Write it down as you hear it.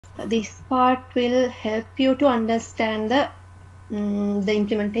this part will help you to understand the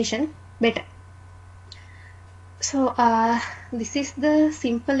implementation better. So this is the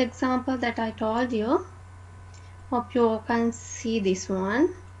simple example that I told you. Hope you can see this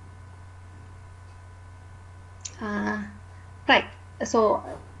one. Right. So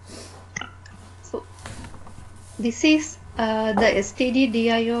this is the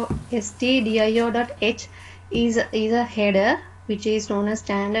stdio.h is a header which is known as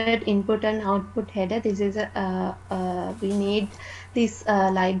standard input and output header. This is we need this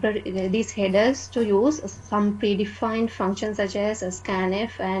library, these headers to use some predefined functions such as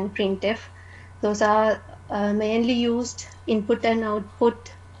scanf and printf. Those are mainly used input and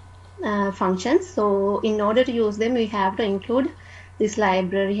output functions. So in order to use them, we have to include this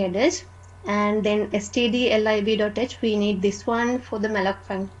library headers. And then stdlib.h, we need this one for the malloc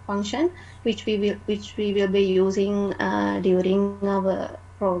function, which we will be using during our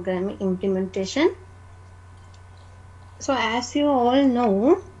program implementation. So as you all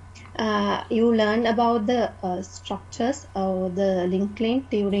know, you learned about the structures or the linked list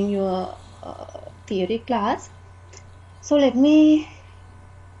during your theory class. So let me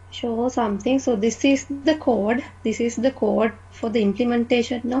show something. So this is the code. This is the code for the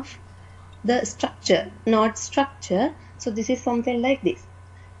implementation of the structure, node structure. So this is something like this.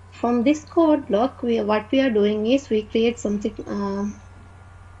 From this code block, what we are doing is we create something.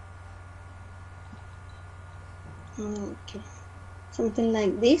 Okay, something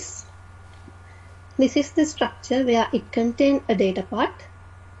like this. This is the structure where it contains a data part,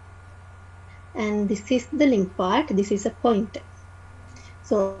 and this is the link part. This is a pointer.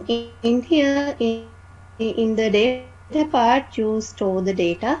 So in here, in the data part, you store the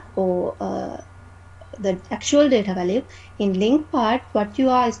data or the actual data value. In link part, what you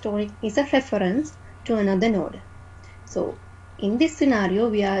are storing is a reference to another node. So in this scenario,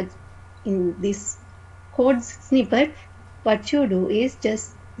 we are in this code snippet. What you do is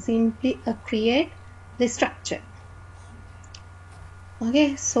just simply create the structure.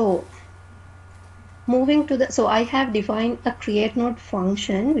 Okay, so moving to the, so I have defined a create node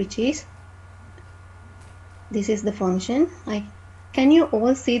function, which is, this is the function. Can you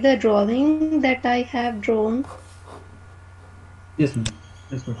all see the drawing that I have drawn? Yes, ma'am.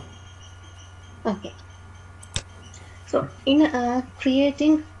 Yes, ma'am. Okay. So in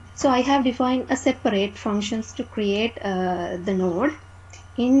creating, so I have defined a separate functions to create the node.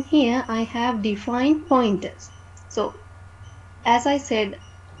 In here, I have defined pointers. So as I said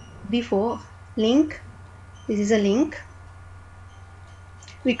before, link, this is a link.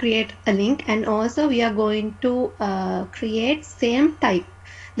 We create a link, and also we are going to create same type.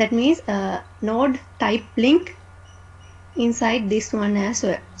 That means node type link inside this one as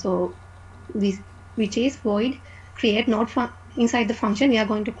well. So which is void create node inside the function, we are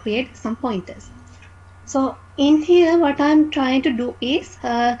going to create some pointers. So in here, what I'm trying to do is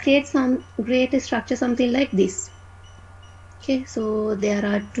create a structure, something like this. Okay, so there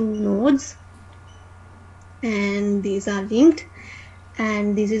are two nodes, and these are linked,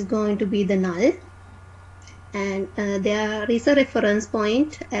 and this is going to be the null, and there is a reference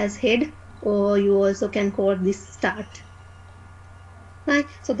point as head, or you also can call this start. Right.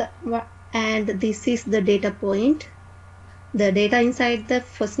 So and this is the data point. The data inside the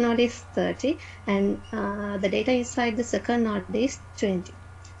first node is 30, and the data inside the second node is 20.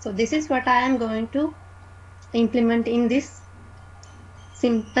 So this is what I am going to implement in this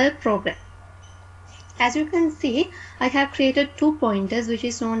simple program. As you can see, I have created two pointers, which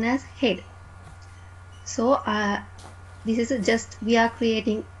is known as head. So this is just, we are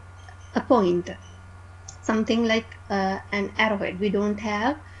creating a pointer, something like an arrowhead. We don't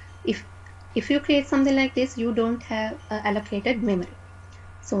have, if you create something like this, you don't have allocated memory.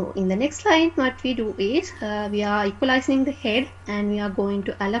 So in the next line, what we do is we are equalizing the head, and we are going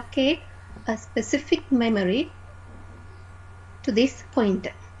to allocate a specific memory to this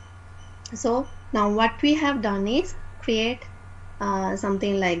pointer. So now what we have done is create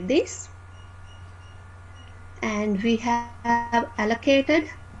something like this, and we have allocated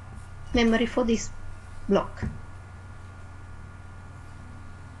memory for this block.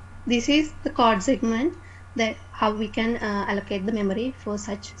 This is the code segment, that how we can allocate the memory for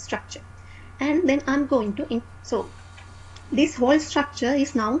such structure. And then I'm going to, so this whole structure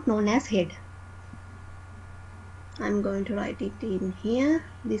is now known as head. I'm going to write it in here.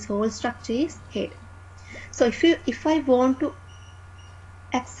 This whole structure is head. So if I want to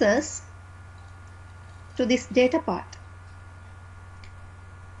access to this data part,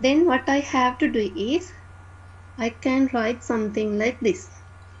 then what I have to do is I can write something like this.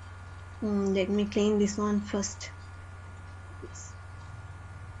 Let me clean this one first.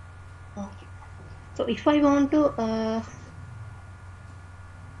 Okay. So if I want to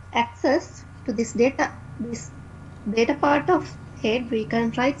access to this data part of head, we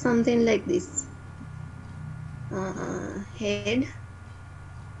can write something like this. Head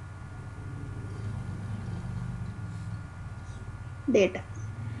data.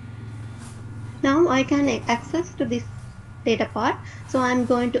 Now I can access to this data part. So I'm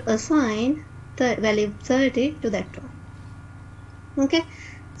going to assign the value 30 to that one. Okay.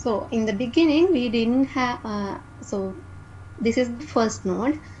 So in the beginning, we didn't have, so this is the first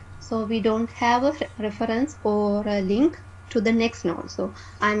node. So we don't have a reference or a link to the next node. So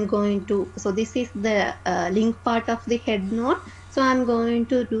I'm going to, so this is the link part of the head node. So I'm going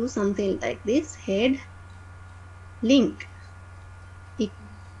to do something like this: head link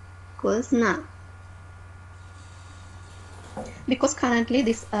equals null. Because currently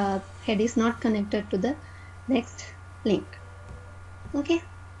this head is not connected to the next link. Okay.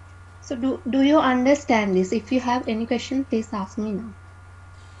 So do you understand this? If you have any question, please ask me now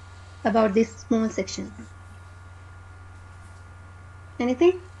about this small section.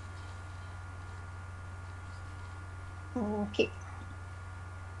 Anything? Okay.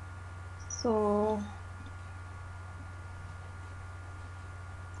 So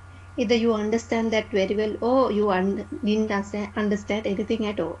either you understand that very well or you didn't understand anything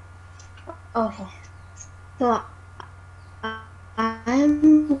at all. Okay. So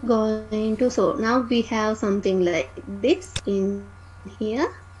I'm going to, so now we have something like this in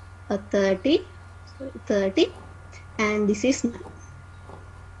here, a 30, and this is none.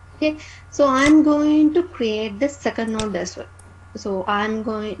 Okay, so I'm going to create the second node as well. So I'm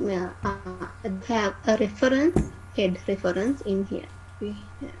going have a reference, head reference in here.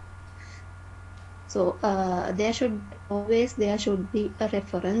 So there should be a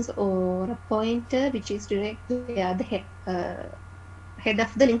reference or a pointer which is directly where the head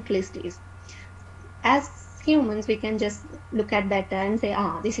of the linked list is. As humans, we can just look at that and say,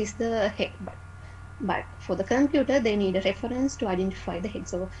 this is the head. But for the computer, they need a reference to identify the head.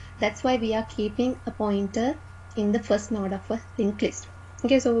 So that's why we are keeping a pointer in the first node of a linked list.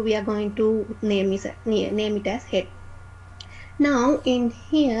 Okay, so we are going to name it as head. Now in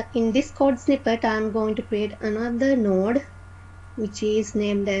here, in this code snippet, I'm going to create another node which is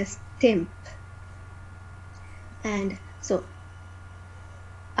named as temp. And so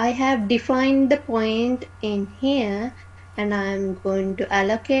I have defined the point in here, and I'm going to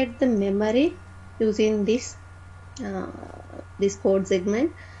allocate the memory using this code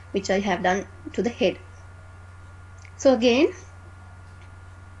segment which I have done to the head. So again,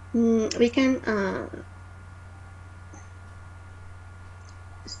 we can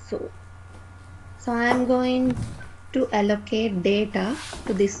so I'm going to allocate data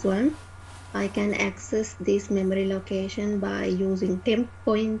to this one. I can access this memory location by using temp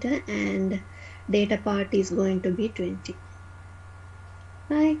pointer, and data part is going to be 20.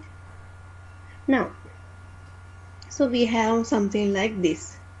 Right now, so we have something like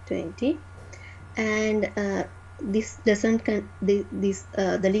this 20, and this doesn't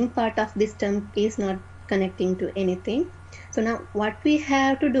the link part of this temp is not connecting to anything. So now what we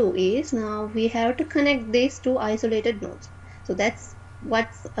have to do is, now we have to connect these two isolated nodes. So that's what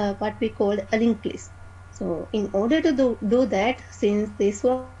we call a linked list. So in order to do that, since this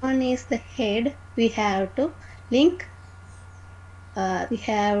one is the head, we have to link we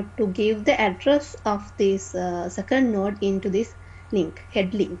have to give the address of this second node into this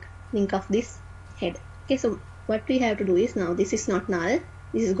head link of this head. Okay, so what we have to do is, now this is not null,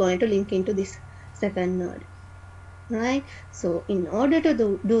 this is going to link into this second node, right? So in order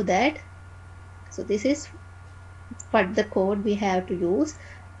to do that, so this is what the code we have to use.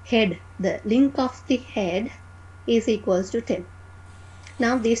 Head, the link of the head is equals to 10.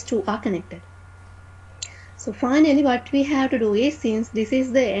 Now these two are connected. So finally what we have to do is, since this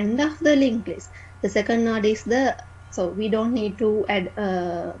is the end of the linked list, the second node is so we don't need to add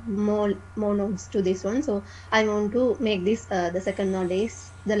more nodes to this one. So I want to make this the second node is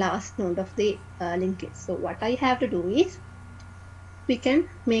the last node of the linked list. So what I have to do is, we can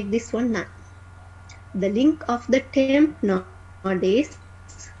make this one none. The link of the temp node is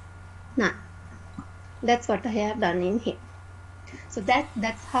none. That's what I have done in here. So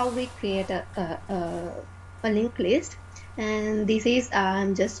that's how we create a linked list. And this is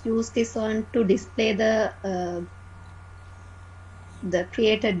just use this one to display the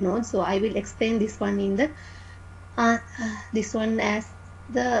created node. So I will explain this one in the this one as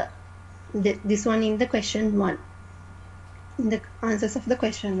this one in the question 1, in the answers of the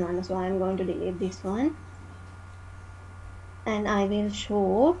question 1. So I'm going to delete this one, and I will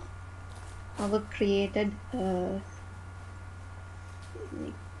show our created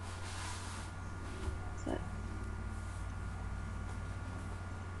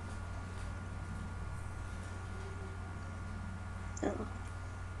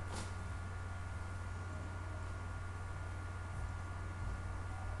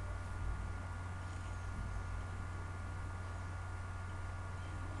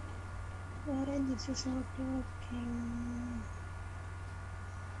Alright, this is not working.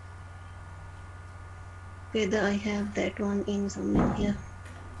 Whether I have that one in somewhere here,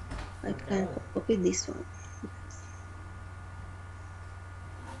 I can copy this one.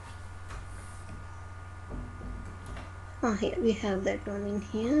 Here we have that one in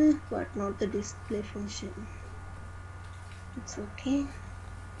here, but not the display function. It's okay.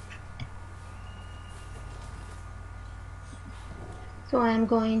 So I'm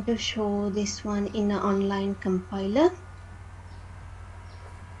going to show this one in an online compiler.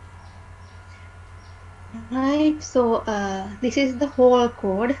 Right, so this is the whole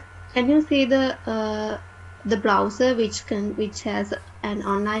code. Can you see the browser which has an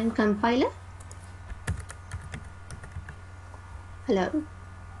online compiler? Hello.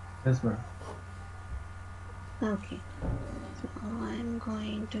 Yes, ma'am. Okay. So I'm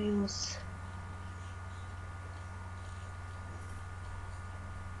going to use.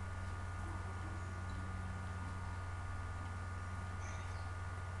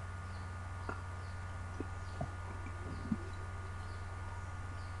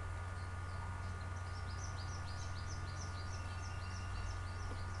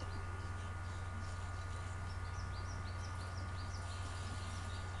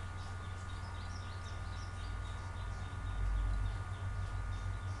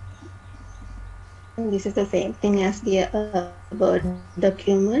 This is the same thing as the Word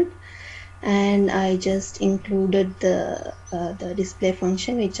document, and I just included the display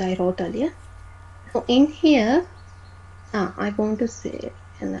function which I wrote earlier. So in here, I want to say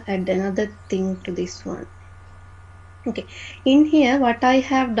and add another thing to this one. Okay, in here what I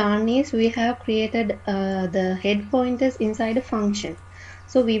have done is we have created the head pointers inside a function.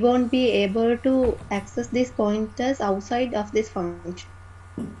 So we won't be able to access these pointers outside of this function.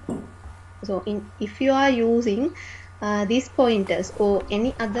 So if you are using these pointers or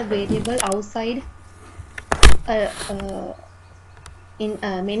any other variable outside uh, uh, in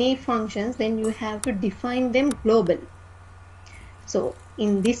many functions, then you have to define them globally. So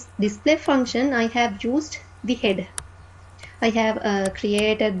in this display function, I have used the head. I have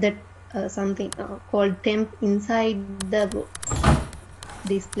created that something called temp inside the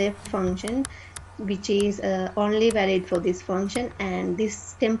display function, which is only valid for this function, and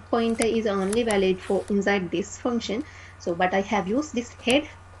this temp pointer is only valid for inside this function. So but I have used this head,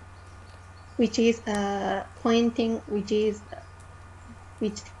 which is pointing, which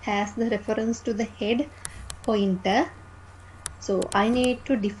has the reference to the head pointer. So I need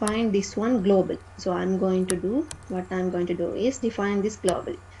to define this one global. So I'm going to do is define this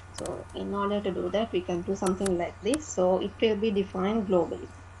globally. So in order to do that, we can do something like this. So it will be defined globally.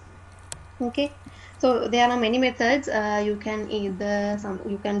 Okay. So there are many methods. You can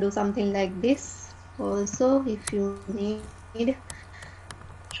do something like this also if you need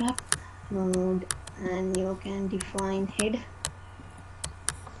trap node, and you can define head.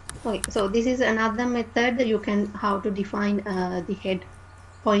 Okay, so this is another method that you can how to define the head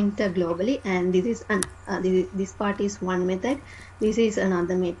pointer globally, and this part is one method. This is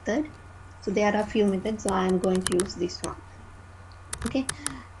another method. So there are a few methods. So I am going to use this one. Okay,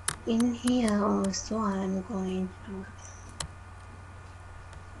 in here also I am going to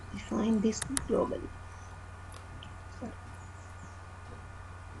define this globally. Sorry.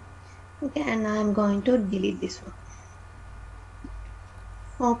 Okay, and I am going to delete this one.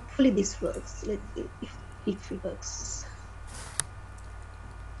 Hopefully this works. Let's see if it works.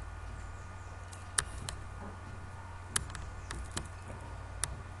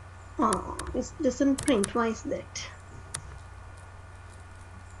 Oh, it doesn't print. Why is that?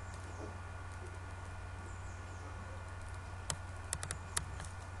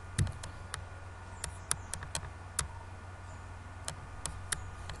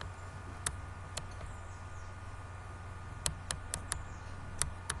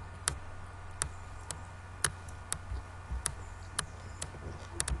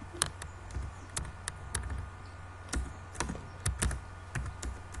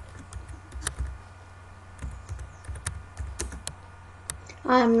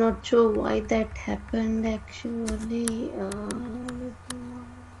 I'm not sure why that happened actually.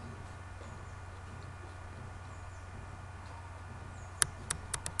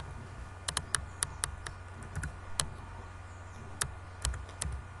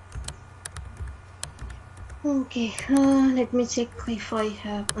 Okay, let me check if I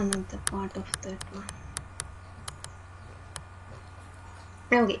have another part of that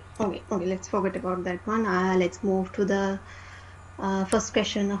one. Okay, let's forget about that one. Let's move to the first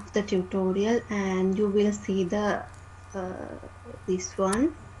question of the tutorial, and you will see the this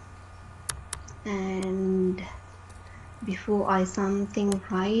one, and before I something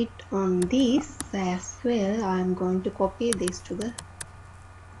write on this as well, I'm going to copy this to the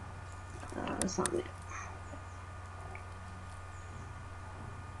somewhere.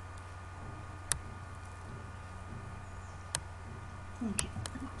 Okay.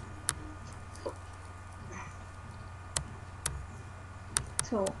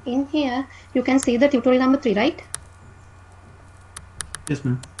 So in here you can see the tutorial number 3, right? Yes,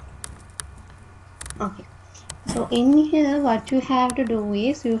 ma'am. Okay. So in here what you have to do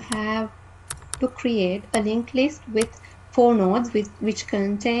is you have to create a linked list with 4 nodes which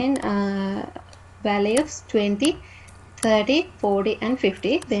contain values 20, 30, 40 and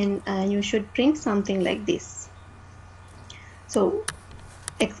 50. Then you should print something like this. So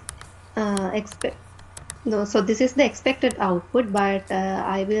expect no, so this is the expected output, but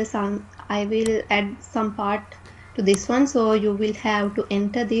I will add some part to this one, so you will have to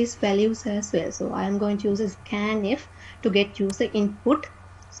enter these values as well. So I am going to use a scanf to get user input.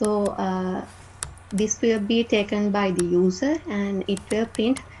 So this will be taken by the user and it will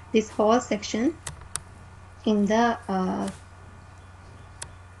print this whole section in the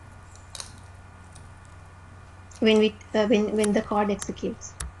when the code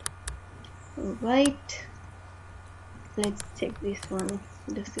executes. All right, let's check this one.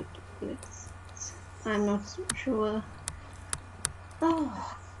 I'm not sure.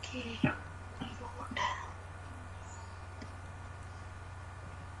 Oh, okay.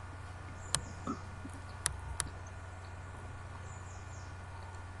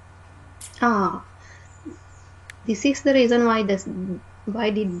 Ah, this is the reason why this,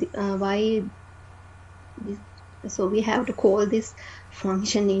 so we have to call this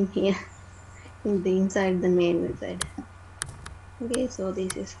function in here in the inside the main method. Okay, so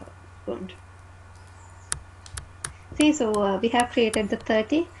this is how it's going to see. So we have created the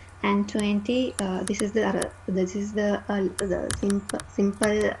 30 and 20. This is the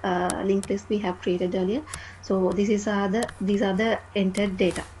simple linked list we have created earlier. So these are the entered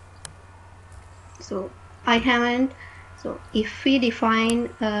data. So I haven't. So if we define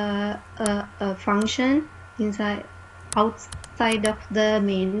a function outside of the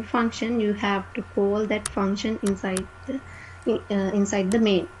main function, you have to call that function inside the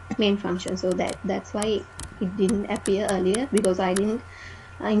main function. So that's why it didn't appear earlier, because I didn't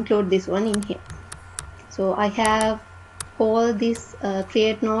include this one in here. So I have called this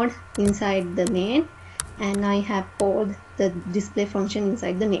create node inside the main, and I have called the display function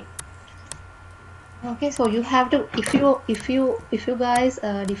inside the main. Okay, so you have to, if you guys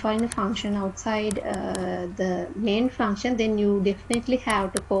define a function outside the main function, then you definitely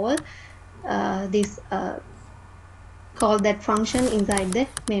have to this call that function inside the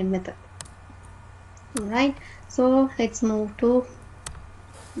main method. All right, so let's move to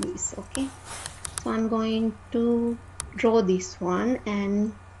this. Okay, so I'm going to draw this one,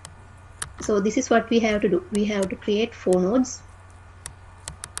 and so this is what we have to do. We have to create 4 nodes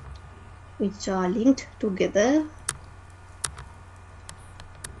which are linked together.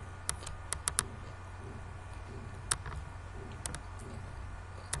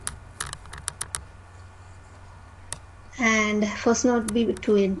 And first node be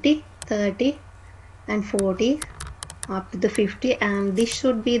 20, 30 and 40 up to the 50, and this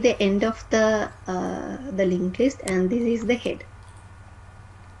should be the end of the linked list, and this is the head.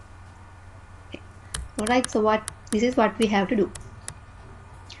 Okay. All right, so this is what we have to do.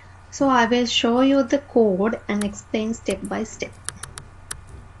 So I will show you the code and explain step by step.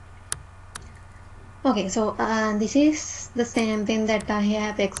 Okay, so this is the same thing that I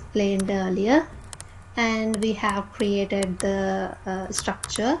have explained earlier, and we have created the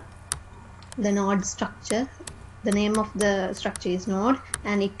structure, the node structure. The name of the structure is node,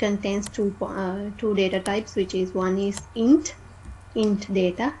 and it contains two data types, which is one is int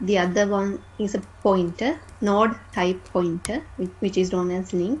data, the other one is a pointer, node type pointer, which is known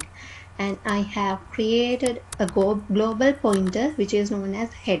as link. And I have created a global pointer which is known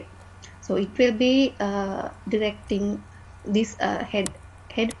as head. So it will be directing this head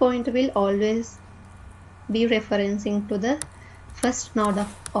pointer will always be referencing to the first node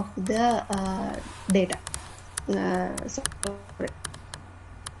of the data sorry,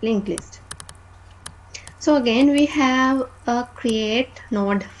 linked list. So again we have a create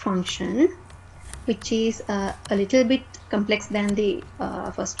node function, which is a little bit complex than the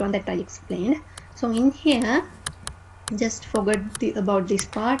first one that I explained. So in here, just forget about this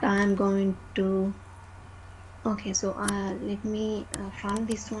part. I am going to okay, so let me run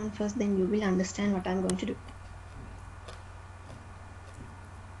this one first, then you will understand what I'm going to do.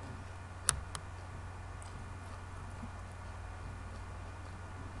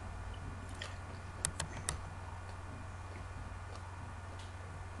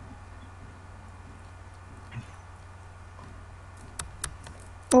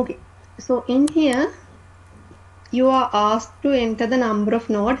 Okay, so in here you are asked to enter the number of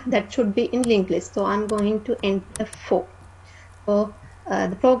nodes that should be in linked list. So I'm going to enter 4. So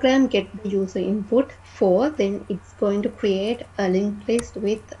the program get the user input 4, then it's going to create a linked list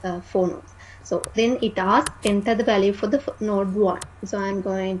with 4 nodes. So then it asks enter the value for the node 1. So I'm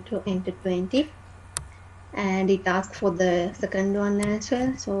going to enter 20, and it asks for the second one as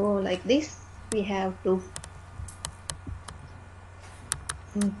well. So like this, we have to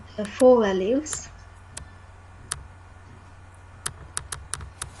enter 4 values.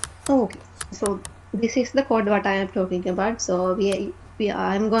 Okay, so this is the code what I am talking about. So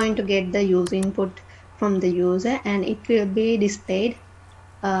I'm going to get the user input from the user, and it will be displayed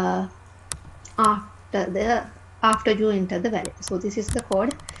uh, after you enter the value. So this is the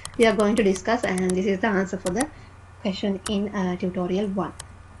code we are going to discuss, and this is the answer for the question in tutorial 1.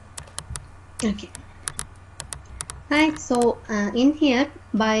 Okay, right. So in here,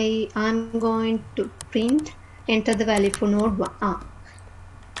 I'm going to print enter the value for node 1.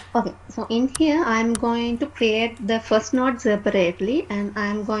 Okay, so in here I'm going to create the first node separately, and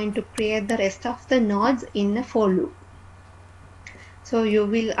I'm going to create the rest of the nodes in a for loop. So you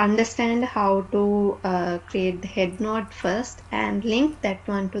will understand how to create the head node first and link that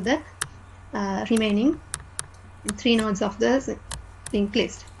one to the remaining 3 nodes of the linked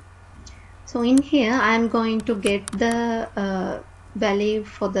list. So in here I'm going to get the value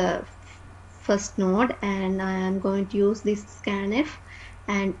for the first node, and I am going to use this scanf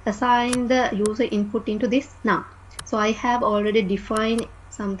and assign the user input into this num. So I have already defined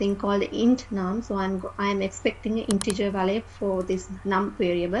something called int num. So I'm expecting an integer value for this num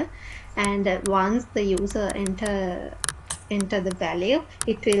variable, and once the user enter the value,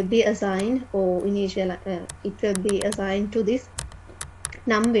 it will be assigned or it will be assigned to this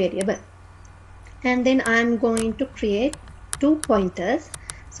num variable. And then I'm going to create 2 pointers.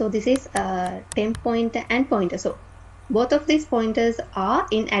 So this is a temp pointer and pointer. So both of these pointers are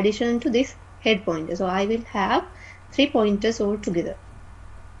in addition to this head pointer. So I will have 3 pointers all together.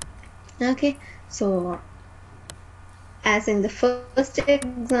 Okay, so as in the first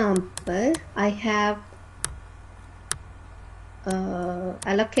example, I have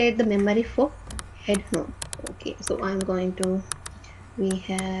allocate the memory for head node. Okay, so I'm going to we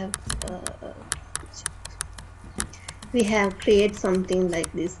have create something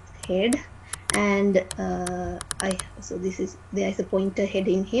like this head, and so there is a pointer head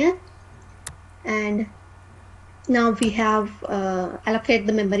in here, and now we have allocate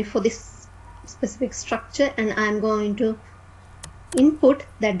the memory for this specific structure, and I'm going to input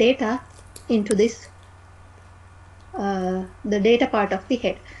the data into this the data part of the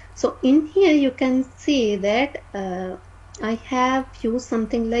head. So in here you can see that I have used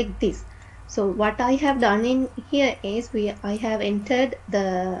something like this. So what I have done in here is I have entered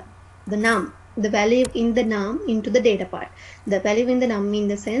the num, the value in the num into the data part. The value in the num in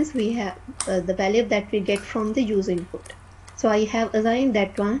the sense we have the value that we get from the user input. So I have assigned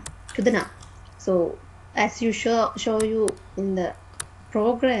that one to the num. So as you show you in the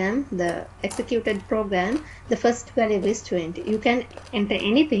program, the executed program, the first value is 20. You can enter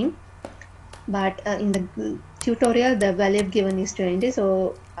anything, but in the tutorial the value given is 20,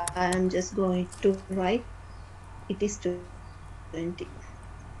 so I'm just going to write it is 20.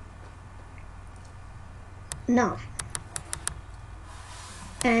 Now,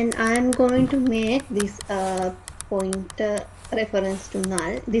 and I'm going to make this pointer reference to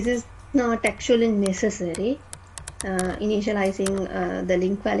null. This is not actually necessary, initializing the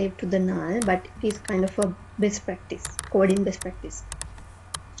link value to the null, but it is kind of a best practice, coding best practice.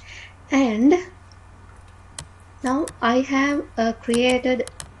 And now I have created,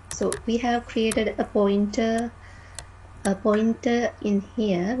 so we have created a pointer in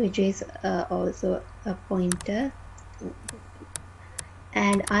here, which is also a pointer,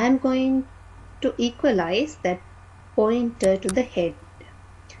 and I am going to equalize that pointer to the head.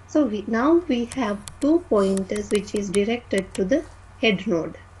 So now we have 2 pointers which is directed to the head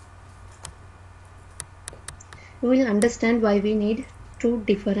node. You will understand why we need 2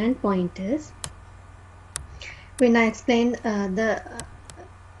 different pointers when I explain the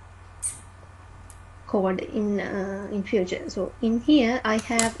code in future. So in here I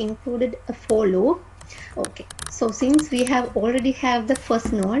have included a for loop. Okay, so since we have already have the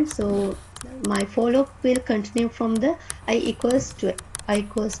first node, so my for loop will continue from the I equals to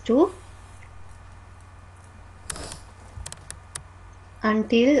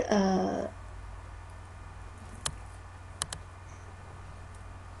until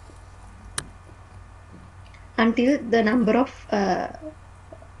the number of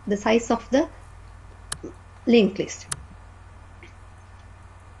the size of the linked list.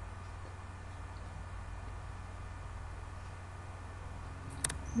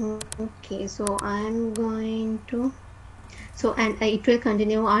 Okay, so I'm going to, so and it will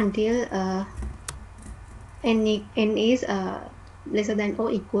continue until n is lesser than or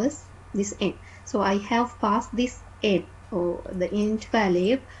equals this n. So I have passed this n or the int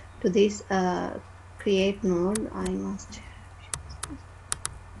value to this create node. I must.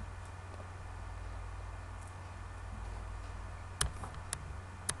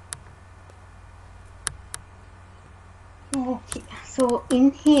 Okay, so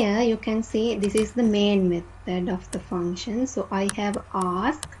in here you can see this is the main method of the function. So I have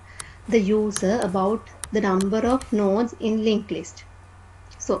asked the user about the number of nodes in linked list.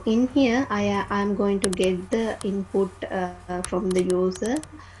 So in here I am going to get the input from the user.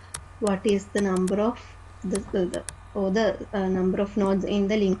 What is the number of the number of nodes in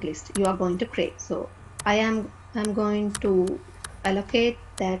the linked list you are going to create. So I'm going to allocate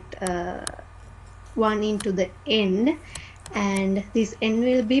that one into the end, and this n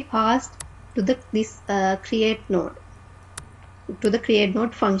will be passed to the this create node, to the create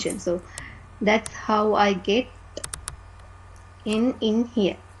node function. So that's how I get n in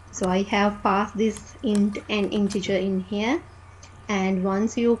here. So I have passed this int an integer in here, and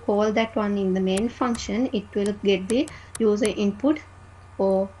once you call that one in the main function, it will get the user input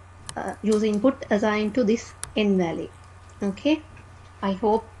or user input assigned to this n value. Okay, I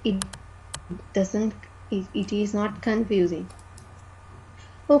hope it doesn't, it is not confusing.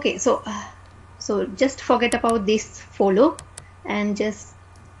 Okay, so so just forget about this for loop and just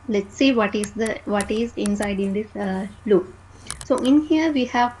let's see what is inside in this loop. So in here we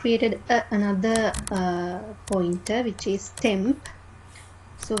have created another pointer which is temp.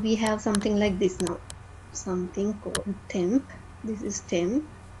 So we have something like this now, something called temp. This is temp,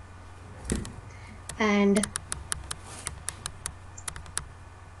 and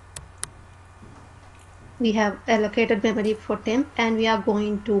we have allocated memory for temp, and we are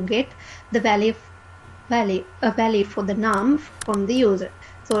going to get the value for the num from the user.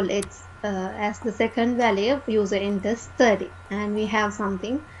 So let's as the second value, user enters 30, and we have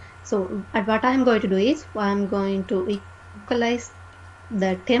something. So what I'm going to do is I'm going to equalize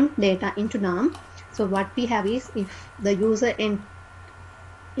the temp data into num. So what we have is, if the user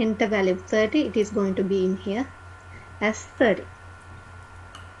enter value 30, it is going to be in here as 30.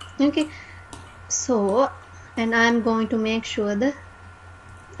 Okay, so and I'm going to make sure the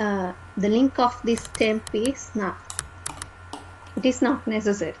link of this temp is not, it is not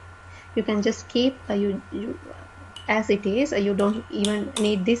necessary. You can just keep you as it is. You don't even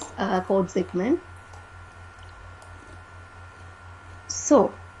need this code segment.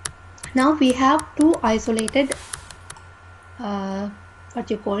 So now we have two isolated what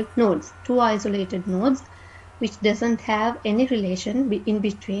you call nodes, two isolated nodes which doesn't have any relation in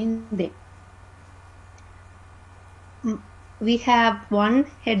between them. We have one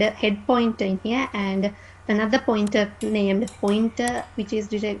head pointer in here and another pointer named pointer, which is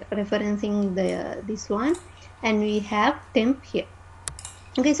referencing this one, and we have temp here.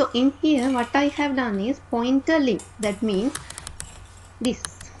 Okay, so in here what I have done is pointer link. That means this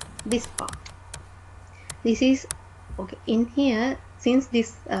part. This is okay. In here, since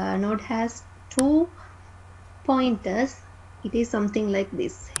this node has two pointers, it is something like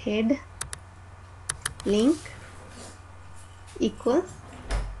this: head link equals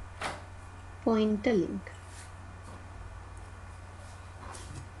pointer link.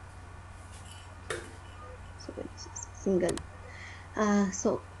 So it's single.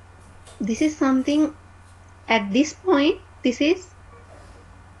 So this is something at this point. This is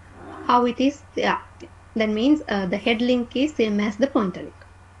how it is. Yeah, that means the head link is same as the pointer link.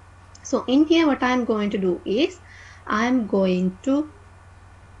 So in here, what I'm going to do is I'm going to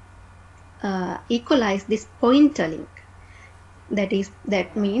equalize this pointer link. That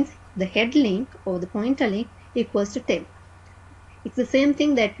means the head link or the pointer link equals to temp. It's the same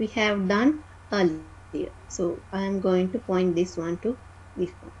thing that we have done earlier. So I am going to point this one to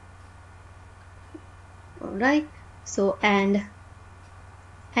this one. All right. So and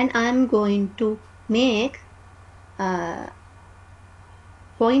I'm going to make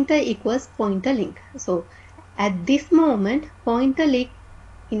pointer equals pointer link. So at this moment, pointer link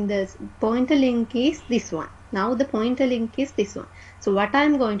is this one. Now the pointer link is this one. So what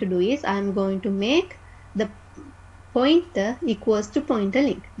I'm going to do is I'm going to make the pointer equals to pointer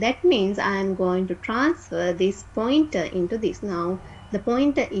link. That means I'm going to transfer this pointer into this. Now the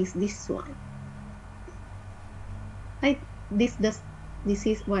pointer is this one. Right? This is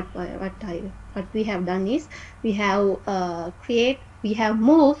what we have done is we have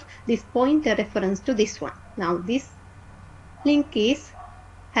moved this pointer reference to this one. Now this link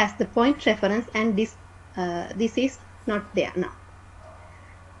has the point reference, and this is not there now.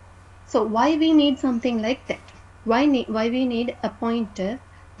 So why we need something like that? Why we need a pointer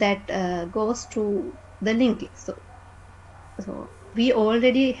that goes to the linked list? So we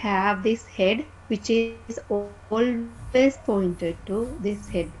already have this head which is always pointed to this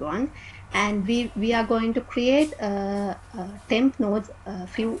head one, and we are going to create temp nodes,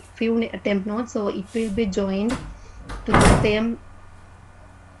 few temp nodes, so it will be joined to the same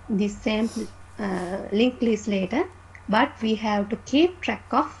linked list later. But we have to keep track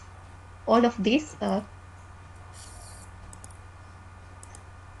of all of these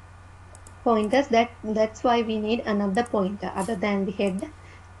pointers. That's why we need another pointer other than the head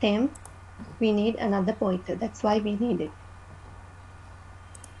temp. We need another pointer. That's why we need it.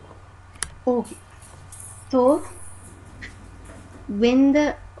 Okay, so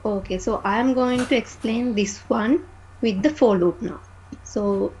so I'm going to explain this one with the for loop now.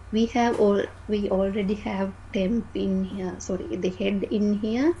 So we already have temp in here, sorry, the head in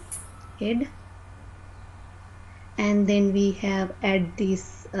here, head, and then we have add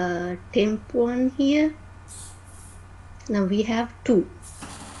this temp one here. Now we have two.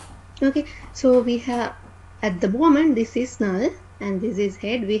 Okay, so we have, at the moment, this is null and this is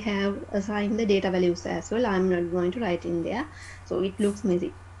head. We have assigned the data values as well. I'm not going to write in there, so it looks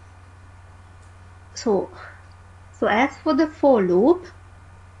messy. So as for the for loop,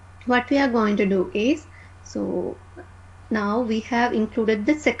 what we are going to do is, so now we have included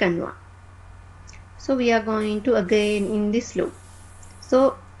the second one. So we are going to again in this loop.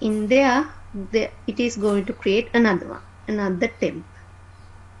 So in there, it is going to create another one, another temp.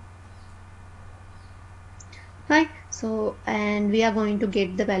 Right, so and we are going to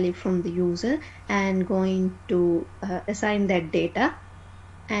get the value from the user and going to assign that data,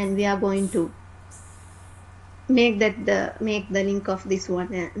 and we are going to make the link of this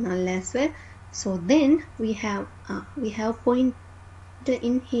one null as well. So then we have pointer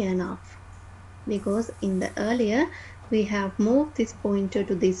in here now, because in the earlier we have moved this pointer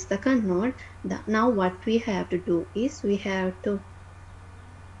to this second node. Now what we have to do is we have to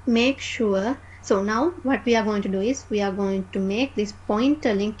make sure. So now what we are going to do is we are going to make this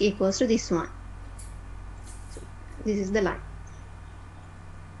pointer link equals to this one. So this is the line.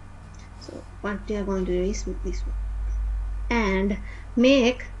 So what we are going to do is this one, and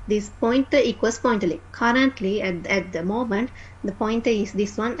make this pointer equals pointer link. Currently at the moment the pointer is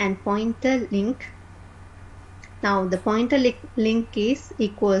this one, and pointer link, now the pointer link is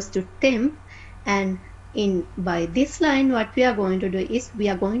equals to temp, and by this line what we are going to do is we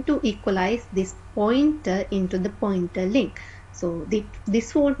are going to equalize this pointer into the pointer link. So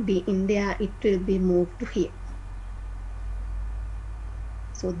this won't be in there, it will be moved to here.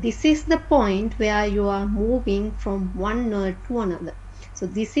 So this is the point where you are moving from one node to another. So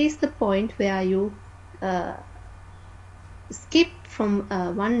this is the point where you skip from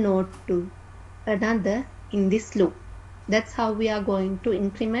one node to another in this loop. That's how we are going to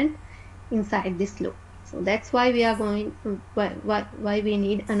implement inside this loop. So that's why we are going why we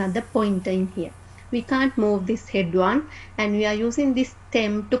need another pointer in here. We can't move this head one, and we are using this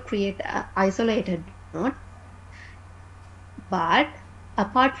temp to create an isolated node. But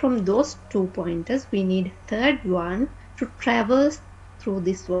apart from those two pointers, we need third one to traverse through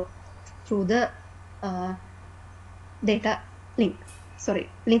this one, through the data link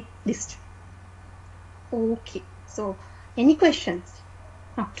list. Okay, so any questions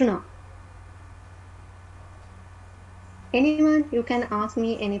up to now? Anyone, you can ask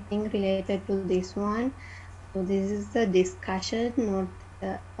me anything related to this one. So this is the discussion,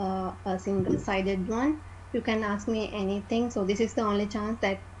 not a single-sided one. You can ask me anything. So this is the only chance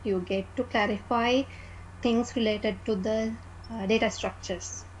that you get to clarify things related to the data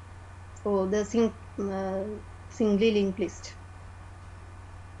structures or the singly linked list.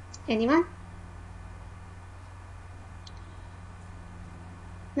 Anyone?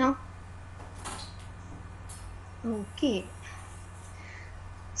 No? Okay.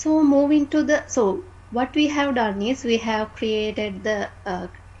 So moving to so what we have done is we have created the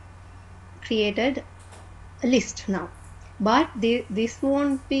created a list now, but this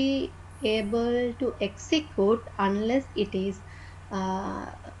won't be able to execute unless it is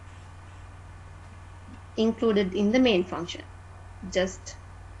included in the main function, just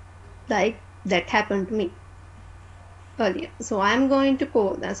like that happened to me earlier. So I'm going to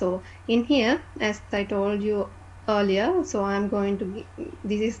call that. So in here, as I told you earlier, so I'm going to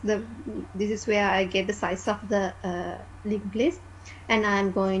this is where I get the size of the linked list, and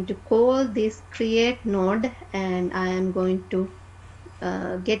I'm going to call this create node, and I am going to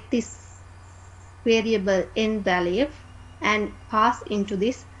get this variable in value and pass into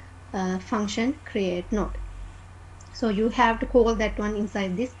this function create node. So you have to call that one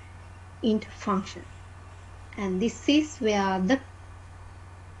inside this int function, and this is where the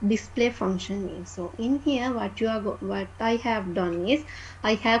display function is. So in here what I have done is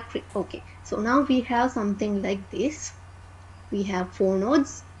I have okay, so now we have something like this. We have 4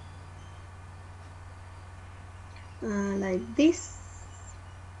 nodes like this,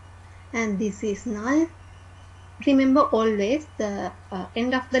 and this is null. Remember, always the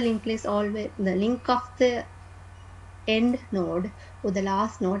end of the linked list, always the link of the end node or the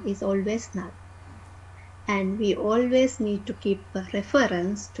last node is always null, and we always need to keep a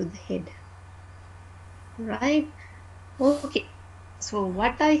reference to the head, right? Okay, so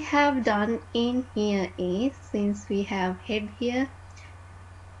what I have done in here is, since we have head here,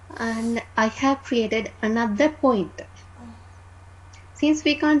 and I have created another pointer. Since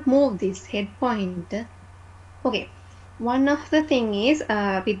we can't move this head pointer, okay, one of the thing is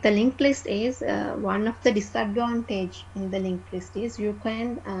with the linked list is one of the disadvantage in the linked list is you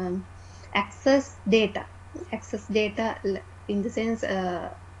can access data in the sense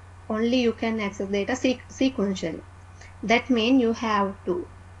only you can access data sequentially. That means you have to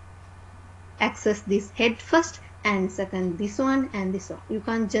access this head first, and second this one and this one. You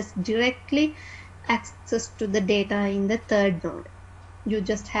can't just directly access to the data in the third node. You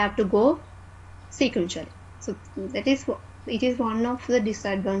just have to go sequentially. So that is what it is, one of the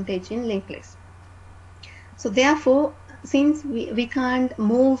disadvantage in linked list. So therefore, since we can't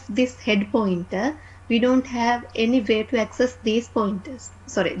move this head pointer, we don't have any way to access these pointers,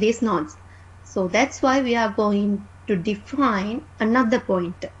 sorry, these nodes. So that's why we are going to define another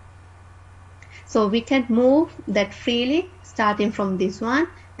pointer. So we can move that freely, starting from this one,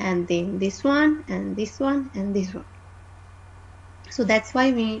 and then this one, and this one, and this one. So that's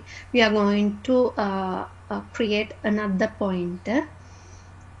why we are going to create another pointer.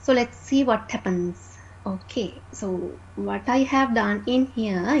 So let's see what happens. Okay, so what I have done in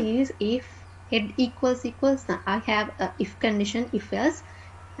here is, if head equals, I have a if condition, if else,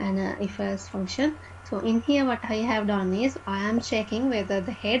 and a if else function. So in here what I have done is I am checking whether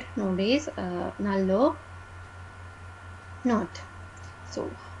the head node is null or not.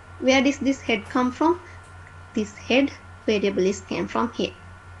 So where does this head come from? This head variable is came from here,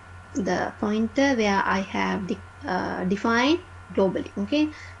 the pointer where I have defined globally. Okay,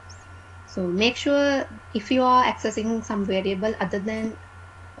 so make sure if you are accessing some variable other than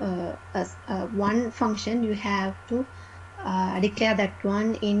one function, you have to declare that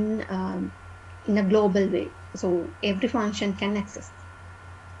one in a global way, so every function can access,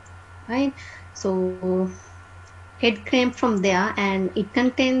 right? So head came from there, and it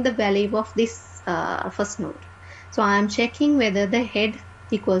contained the value of this first node. So I am checking whether the head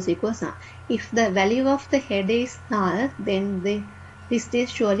equals null. If the value of the head is null, then the list is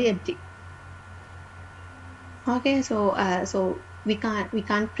surely empty. Okay, so we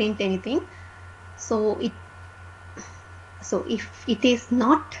can't print anything. So if it is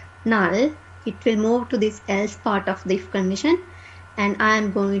not null, it will move to this else part of the if condition, and I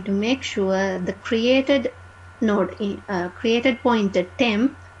am going to make sure the created node created pointer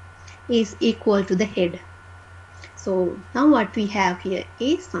temp is equal to the head. So now what we have here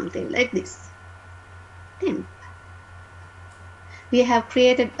is something like this, temp. We have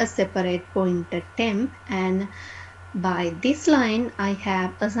created a separate pointer temp, and by this line I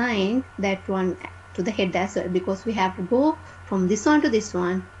have assigned that one to the head as well, because we have to go from this one to this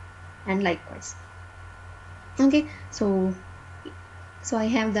one, and likewise. Okay, so I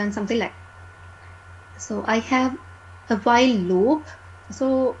have done something like, so I have a while loop.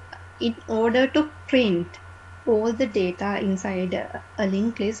 So in order to print all the data inside a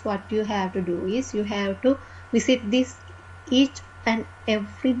linked list, what you have to do is you have to visit this each and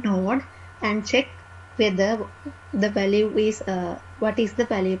every node and check whether the value is what is the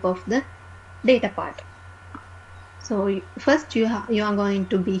value of the data part. So first you are going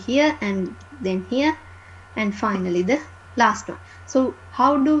to be here, and then here, and finally the last one. So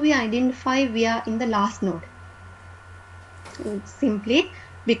how do we identify we are in the last node? Simply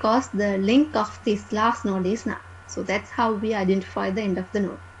because the link of this last node is null. So that's how we identify the end of the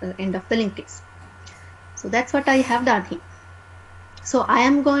node, end of the linked list. So that's what I have done here. So I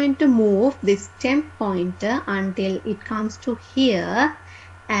am going to move this temp pointer until it comes to here,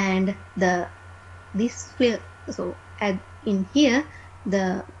 and this will, so in here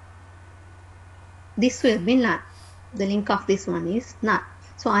this will be null. The link of this one is null.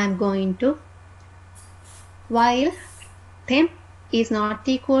 So I am going to, while temp is not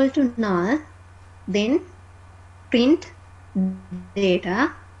equal to null, then print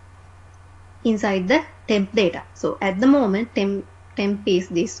data inside the temp data. So at the moment temp is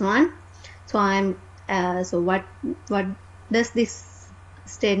this one. So I'm so what does this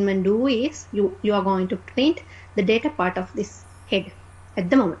statement do is you are going to print the data part of this head at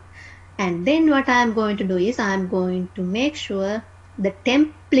the moment. And then what I am going to do is I am going to make sure the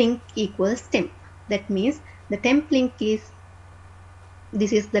temp link equals temp. That means the temp link is,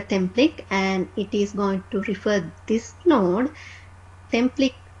 this is the temp link, and it is going to refer this node. Temp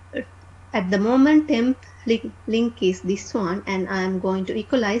link at the moment, temp link is this one, and I am going to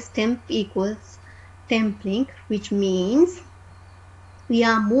equalize temp equals temp link, which means we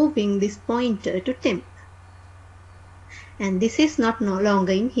are moving this pointer to temp, and this is not no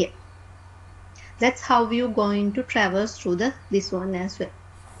longer in here. That's how you're going to traverse through this one as well.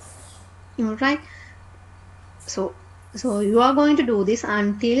 All right. So you are going to do this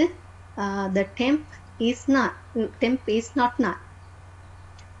until the temp is not null.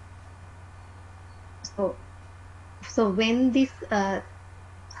 So when this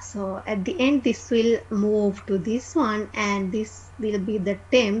so at the end this will move to this one, and this will be the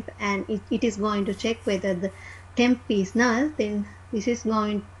temp, and it is going to check whether the temp is null. Then this is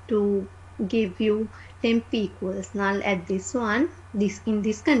going to give you temp equals null at this one, in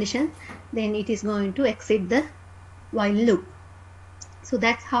this condition. Then it is going to exit the while loop. So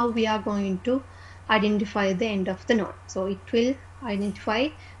that's how we are going to identify the end of the node. So it will identify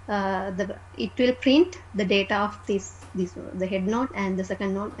it will print the data of the head node and the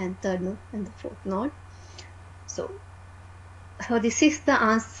second node and third node and the fourth node. So this is the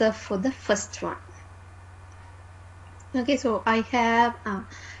answer for the first one. Okay, so I have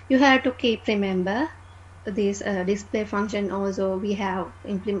you have to keep remember this display function also we have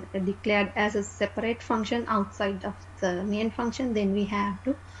declared as a separate function outside of the main function. Then we have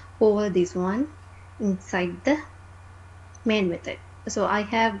to over this one inside the main method. So I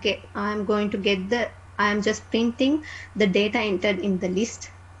am going to get I am just printing the data entered in the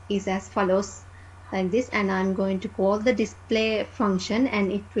list is as follows like this, and I'm going to call the display function,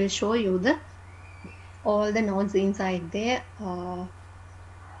 and it will show you all the nodes inside their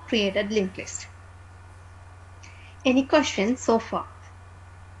created linked list. Any questions so far?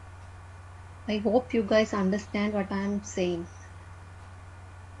 I hope you guys understand what I'm saying.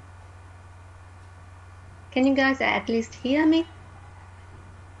 Can you guys at least hear me?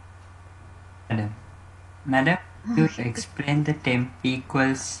 Madam, you explain the temp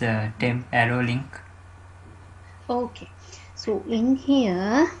equals temp arrow link. Okay, so in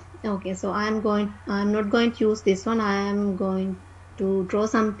here, okay, so I'm not going to use this one. I am going to draw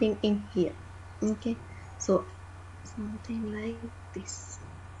something in here. Okay, so something like this.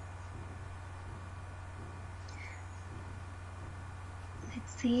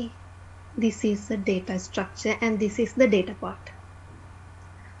 Let's see, this is the data structure and this is the data part.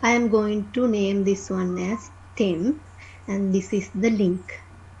 I am going to name this one as temp, and this is the link,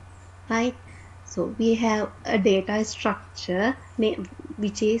 right? So we have a data structure name,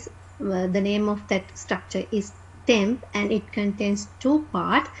 which is the name of that structure is temp, and it contains two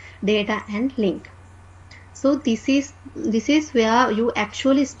parts, data and link. So this is where you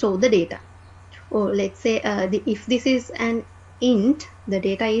actually store the data. Or let's say if this is an int, the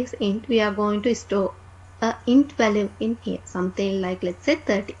data is int, we are going to store a int value in here, something like let's say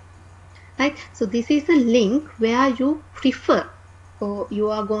 30, right? So this is a link where you prefer, or you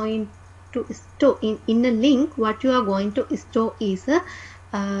are going to store in a link. What you are going to store is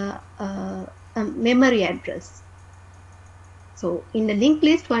a memory address. So in the linked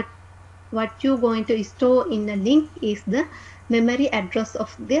list, what you're going to store in a link is the memory address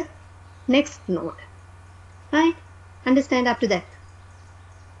of the next node, right? Understand up to that?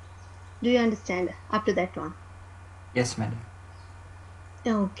 Do you understand up to that one? Yes, madam.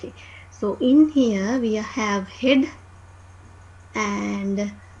 Okay, so in here we have head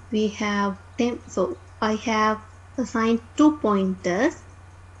and we have temp. So I have assigned 2 pointers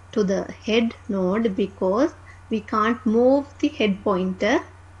to the head node because we can't move the head pointer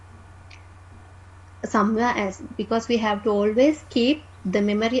somewhere else, because we have to always keep the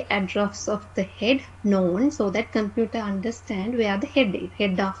memory address of the head known so that computer understand where the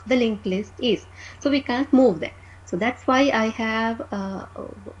head of the linked list is. So we can't move that. So that's why I have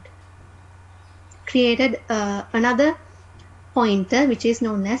created another pointer which is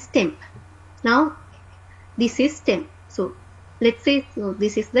known as temp. Now this is temp. So let's say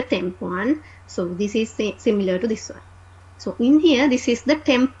this is the temp one. So this is similar to this one. So in here this is the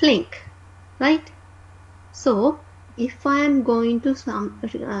temp link, right? So if I am going to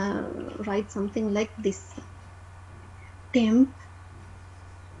write something like this, temp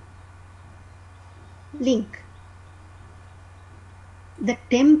link,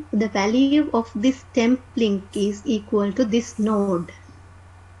 the value of this temp link is equal to this node.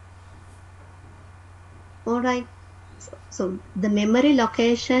 All right. So the memory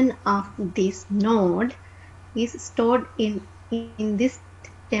location of this node is stored in this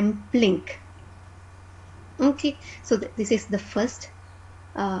temp link. Okay, so this is the first,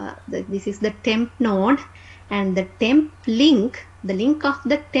 this is the temp node, and the temp link, the link of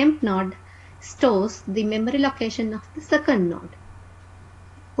the temp node stores the memory location of the second node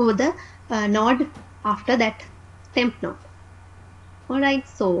over the node after that temp node. Alright,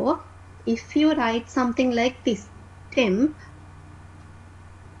 so if you write something like this, temp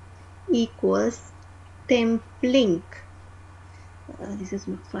equals temp link, this is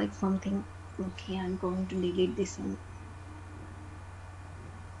looks like something. Okay, I'm going to delete this one.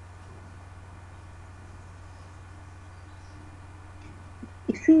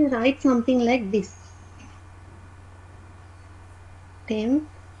 If you write something like this, temp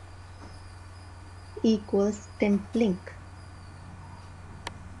equals temp link.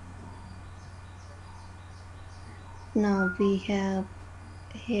 Now we have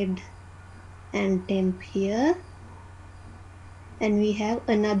head and temp here, and we have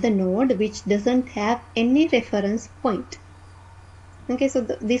another node which doesn't have any reference point. Okay, so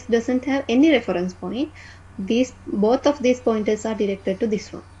this doesn't have any reference point. Both of these pointers are directed to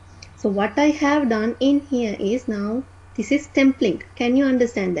this one. So what I have done in here is, now this is temp link. Can you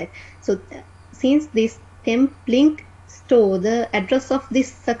understand that? So since this temp link store the address of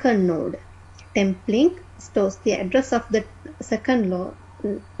this second node, temp link stores the address of the second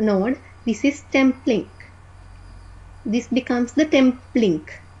node. This is temp link. This becomes the temp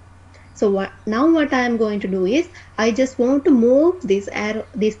link. So now what I am going to do is, I just want to move this arrow,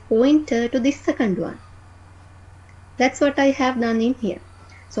 this pointer to this second one. That's what I have done in here.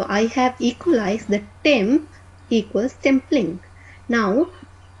 So I have equalized the temp equals temp link. Now,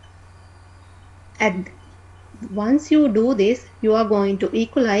 once you do this, you are going to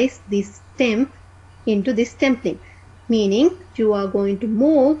equalize this temp into this temp link, meaning you are going to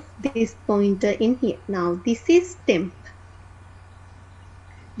move this pointer in here. Now this is temp.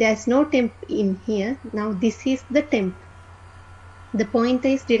 There's no temp in here. Now this is the temp. The pointer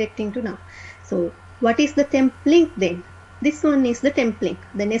is directing to now. So what is the temp link then? This one is the temp link,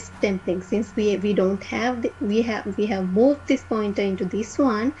 the next temp link. Since we don't have we have moved this pointer into this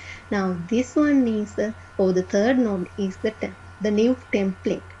one. Now this one is the third node is the new temp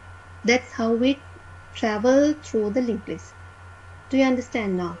link. That's how we travel through the linked list. Do you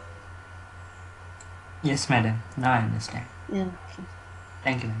understand now? Yes, madam. Now I understand. Yeah.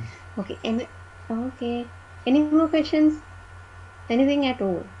 Thank you, madam. Okay. Any more questions? Anything at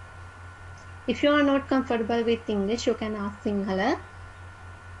all? If you are not comfortable with English, you can ask Sinhala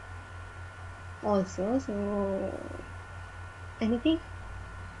also. So, anything?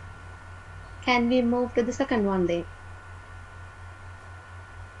 Can we move to the second one then?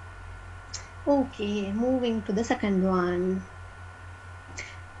 Okay, moving to the second one.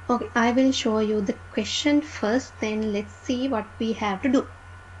 Okay, I will show you the question first, then let's see what we have to do.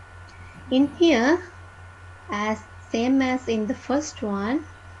 In here, same as in the first one,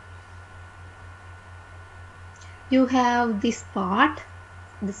 you have this part,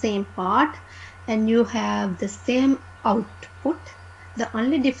 the same part, and you have the same output. The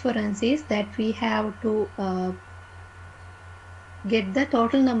only difference is that we have to get the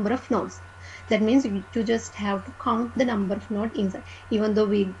total number of nodes. That means you just have to count the number of nodes inside. Even though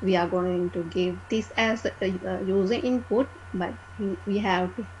we are going to give this as a user input, but we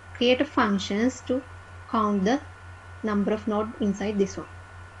have to create a functions to count the number of nodes inside this one,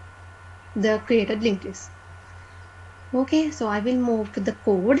 the created linked list. Okay, so I will move to the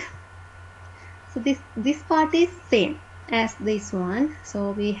code. So this part is same as this one.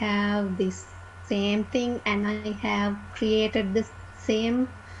 So we have this same thing, and I have created the same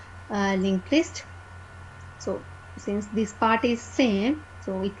linked list. So since this part is same,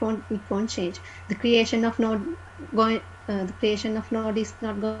 so it won't change. The creation of node is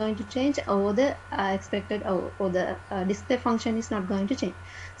not going to change, or the expected or the display function is not going to change.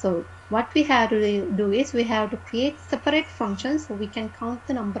 So what we have to do is, we have to create separate functions so we can count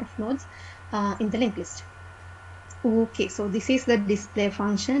the number of nodes in the linked list. Okay, so this is the display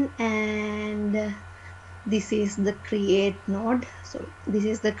function, and this is the create node. So this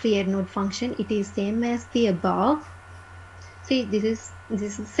is the create node function. It is same as the above. See, this is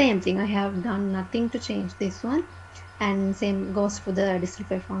the same thing. I have done nothing to change this one, and same goes for the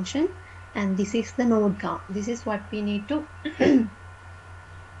display function. And this is the node count. This is what we need to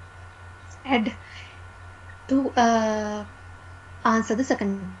add to answer the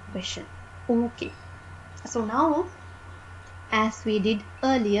second question. Okay, so now, as we did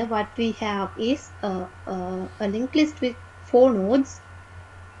earlier, what we have is a linked list with 4 nodes.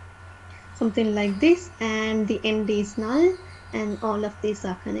 something like this, and the end is null, and all of these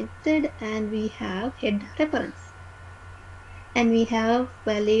are connected, and we have head reference, and we have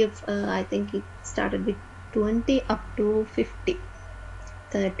value of I think it started with 20 up to 50,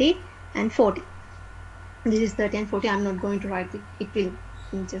 30 and 40. This is 30 and 40. I'm not going to write it, it will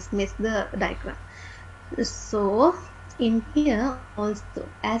just mess the diagram. So in here also,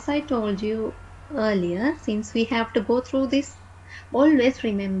 as I told you earlier, since we have to go through this, always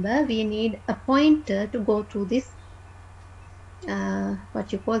remember we need a pointer to go through this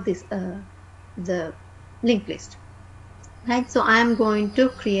what you call this the linked list, right? So I'm going to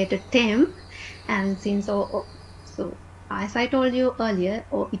create a temp, and since so as I told you earlier,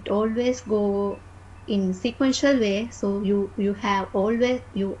 it always go in sequential way, so you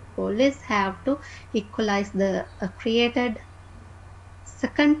always have to equalize the created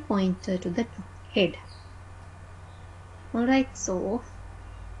second pointer to the head. All right, so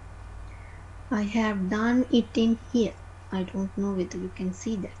I have done it in here. I don't know whether you can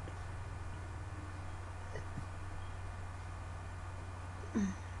see that.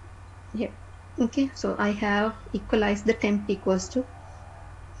 Here. Okay, so I have equalized the temp equals to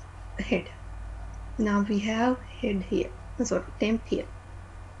head. Now we have head here, sorry, temp here.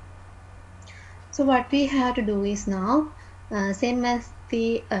 So what we have to do is now, same as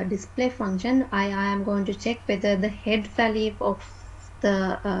the display function, I am going to check whether the head value of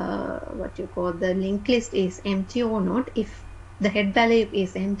the what you call the linked list is empty or not. If the head value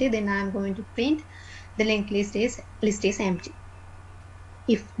is empty, then I am going to print the linked list is empty.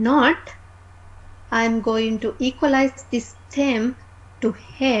 If not, I am going to equalize this temp to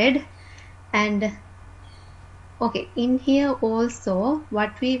head, and okay, in here also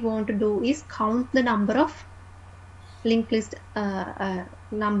what we want to do is count the number of linked list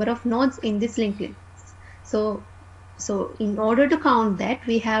number of nodes in this linked list. So in order to count that,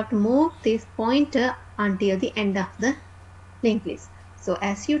 we have to move this pointer until the end of the linked list. So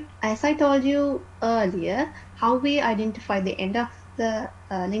as I told you earlier, how we identify the end of the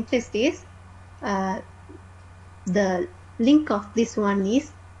linked list is the link of this one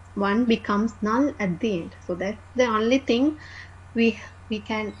is 1 becomes null at the end. So that's the only thing we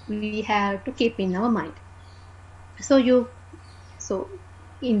have to keep in our mind. So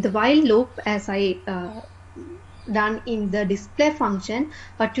in the while loop, as I done in the display function,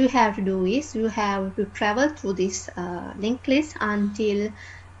 what you have to do is you have to travel through this linked list until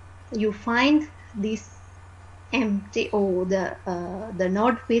you find this empty or the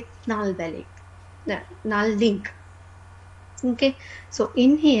node with null value, the null link. Okay, so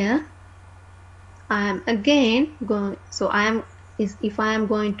in here I am again going, if I am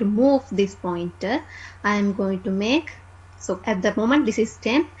going to move this pointer, I am going to make, so at the moment this is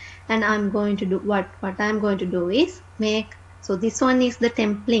temp, and I'm going to do what I'm going to do is make, so this one is the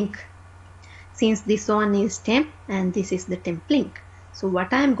temp link, since this one is temp and this is the temp link. So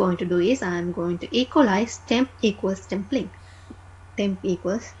what I'm going to do is I'm going to equalize temp equals temp link, temp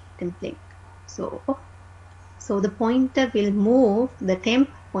equals temp link. So the pointer will move, the temp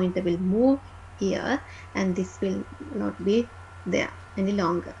pointer will move here, and this will not be there any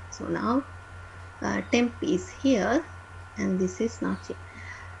longer. So now temp is here and this is not here.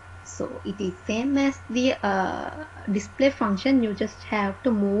 So it is same as the display function, you just have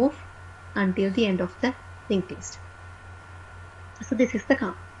to move until the end of the linked list. So this is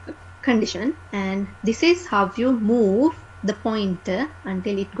the condition, and this is how you move the pointer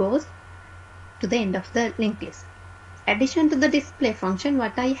until it goes to the end of the linked list. Addition to the display function,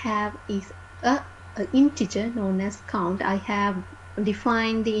 what I have is a integer known as count. I have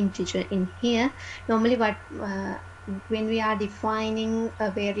defined the integer in here. Normally when we are defining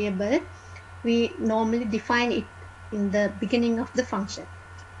a variable, we normally define it in the beginning of the function.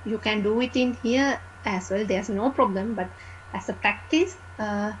 You can do it in here as well, there's no problem, but as a practice,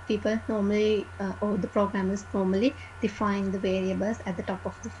 people normally or the programmers normally define the variables at the top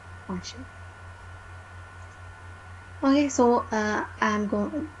of the function. Okay, so I'm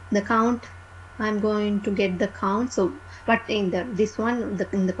going to get the count. So but in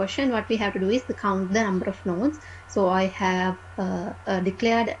in the question, what we have to do is to count the number of nodes. So I have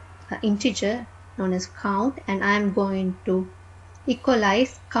declared integer known as count, and I'm going to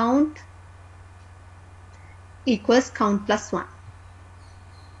equalize count equals count plus 1.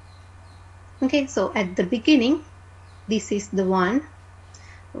 Okay, so at the beginning, this is the 1.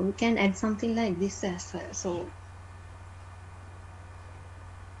 We can add something like this as well. So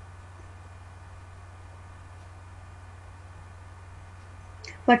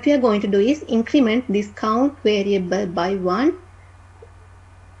what we are going to do is increment this count variable by 1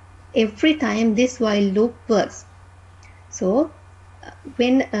 every time this while loop works. So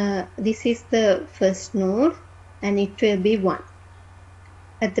when this is the first node, and it will be 1.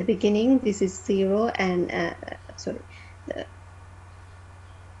 At the beginning, this is 0 and sorry.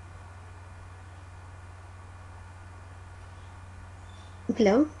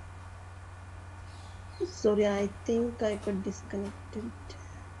 Hello? Sorry, I think I got disconnected.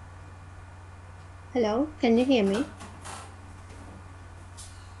 Hello, can you hear me?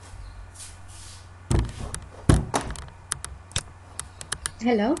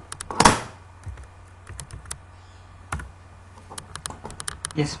 Hello?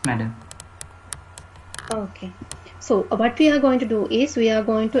 Yes, madam. Okay. So what we are going to do is we are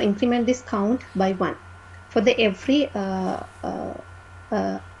going to increment this count by 1 for the every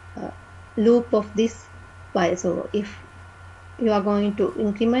loop of this while. So if you are going to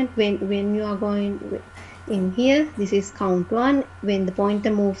increment when you are going in here, this is count 1. When the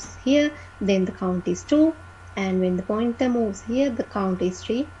pointer moves here, then the count is 2, and when the pointer moves here, the count is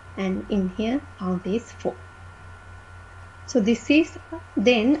 3, and in here count is 4. So this is,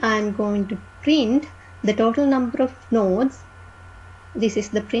 then I'm going to print the total number of nodes. This is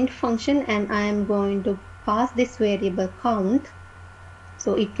the print function, and I am going to pass this variable count,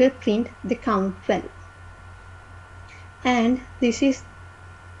 so it will print the count value. And this is,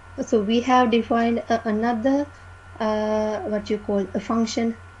 so we have defined another what you call a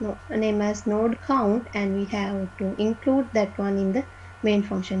function name as node count, and we have to include that one in the main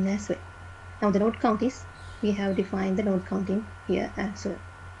function as well. Now the node count is, we have defined the node count in here as well.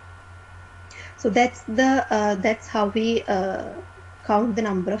 So that's the that's how we count the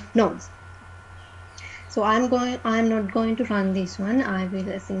number of nodes. So I'm not going to run this one. I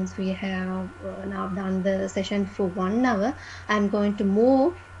will, since we have now done the session for 1 hour, I'm going to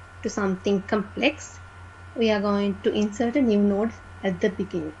move to something complex. We are going to insert a new node at the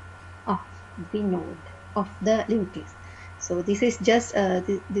beginning of the node of the linked list. So this is just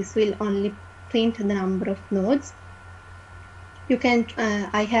this will only print the number of nodes. You can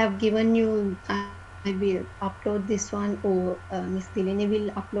I have given you, I will upload this one, or Miss Dilini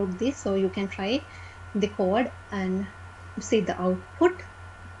will upload this, so you can try the code and see the output.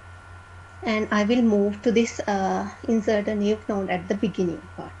 And I will move to this insert a new node at the beginning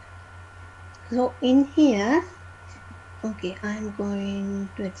part. So in here, okay, I'm going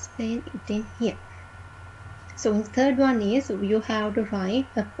to explain it in here. So the third one is you have to write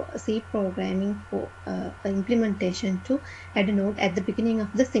a C programming for implementation to add a node at the beginning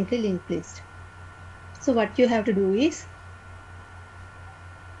of the simply linked list. So what you have to do is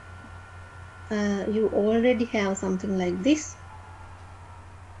you already have something like this.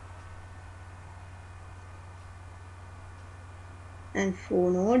 And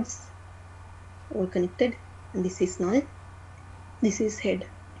 4 nodes all connected, and this is null, this is head.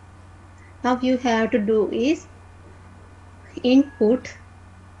 Now you have to do is input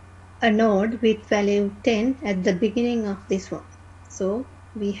a node with value 10 at the beginning of this one. So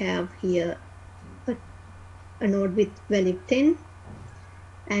we have here a node with value 10,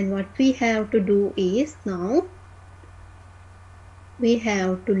 and what we have to do is now we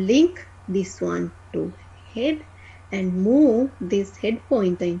have to link this one to head and move this head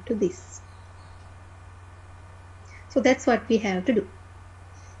pointer into this. So that's what we have to do.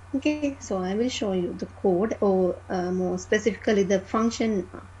 Okay, so I will show you the code, or more specifically the function.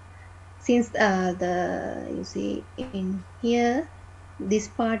 Since you see in here, this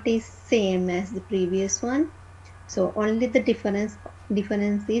part is same as the previous one, so only the difference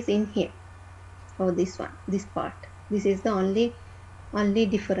is in here, or this one, this part. This is the only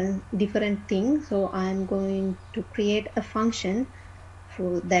different thing. So I am going to create a function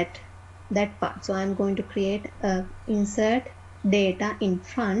for that part. So I'm going to create a insert data in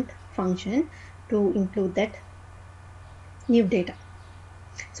front function to include that new data.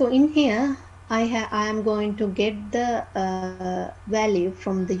 So in here I am going to get the value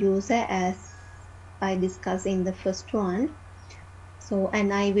from the user as I discussed in the first one. So,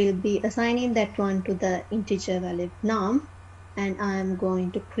 and I will be assigning that one to the integer value num, and I am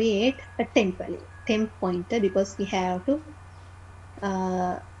going to create a temp value, temp pointer, because we have to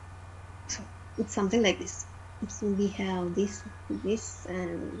so it's something like this. So we have this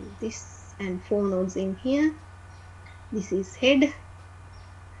and 4 nodes in here. This is head.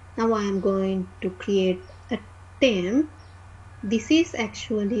 Now I am going to create a temp. This is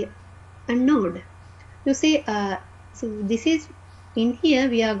actually a node. You see, so this is in here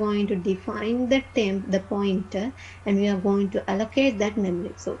we are going to define the temp, the pointer, and we are going to allocate that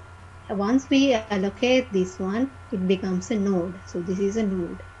memory. So once we allocate this one, it becomes a node. So this is a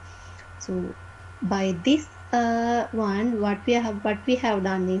node. So by this one, what we have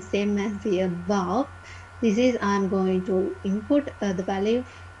done is same as the above. This is I'm going to input the value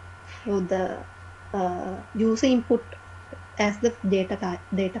for the user input as the data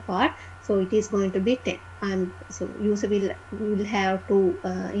part. So it is going to be 10. So user will have to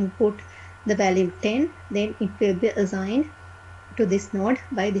input the value 10, then it will be assigned to this node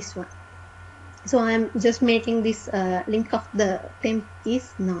by this one. So I'm just making this link of the temp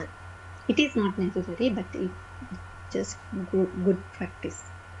is null. It is not necessary, but it just good practice.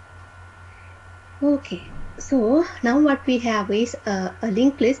 Okay, so now what we have is a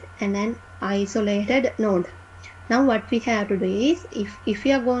linked list and an isolated node. Now what we have to do is, if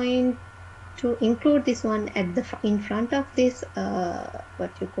we are going to include this one at the in front of this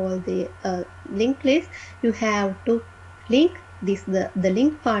what you call the linked list, you have to link this the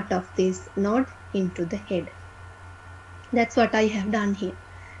link part of this node into the head. That's what I have done here.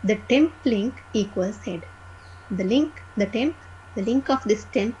 The temp link equals head. The link of this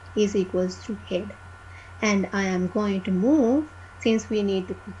temp is equals to head. And I am going to move, since we need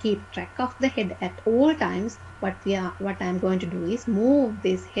to keep track of the head at all times, what I'm going to do is move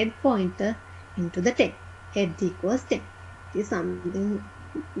this head pointer into the temp. Head equals temp. It is something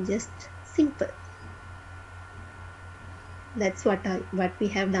just simple. That's what we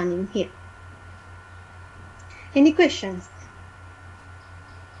have done in here. Any questions?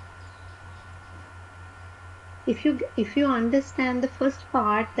 If you understand the first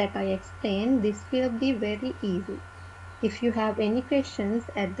part that I explained, this will be very easy. If you have any questions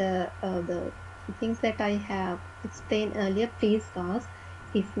at the things that I have explained earlier, please ask.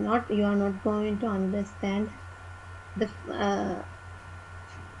 If not, you are not going to understand the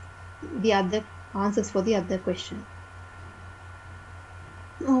other answers for the other question.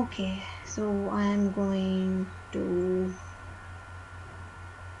 Okay, so I am going to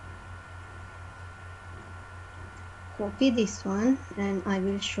copy this one and I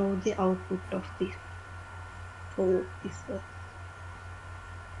will show the output of this for this one.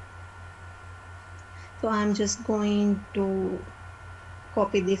 So I'm just going to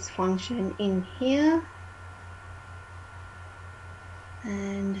copy this function in here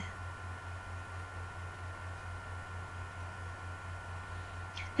and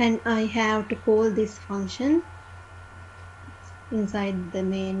I have to call this function inside the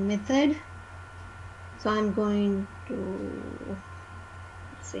main method. So I'm going to,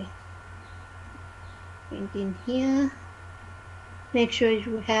 let's see, print in here. Make sure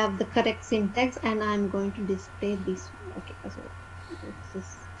you have the correct syntax, and I'm going to display this. Okay, so let's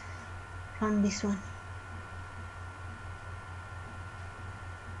just run this one.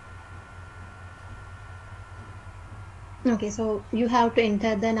 Okay, so you have to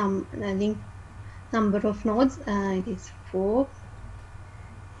enter the link number of nodes. It is 4,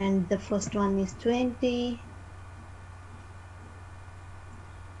 and the first one is 20,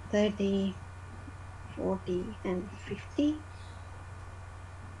 30, 40, and 50.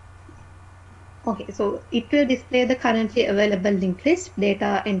 Okay, so it will display the currently available linked list,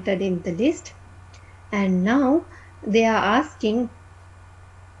 data entered in the list. And now they are asking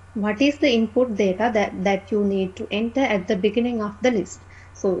what is the input data that you need to enter at the beginning of the list.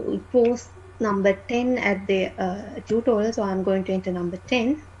 So it was number 10 at the tutorial, so I'm going to enter number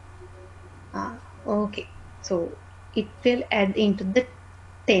 10. Okay, so it will add into the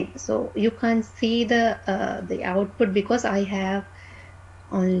 10. So you can see the output because I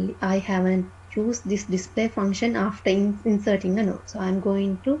haven't used this display function after inserting a node. So I'm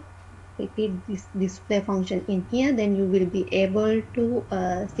going to repeat this display function in here, then you will be able to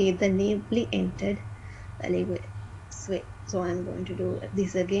see the newly entered value. So I'm going to do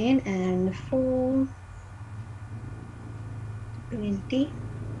this again, and 4, 20,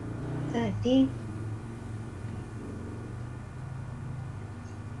 30,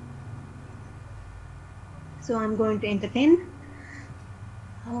 so I'm going to enter 10.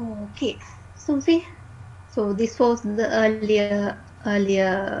 Okay, so see, so this was the earlier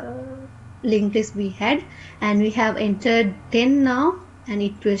linked list we had, and we have entered 10 now, and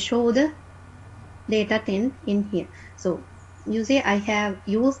it will show the data 10 in here. So you see I have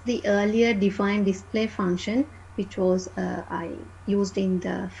used the earlier defined display function, which was I used in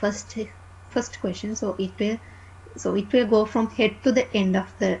the first question. So it will go from head to the end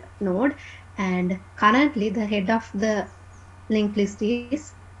of the node, and currently the head of the linked list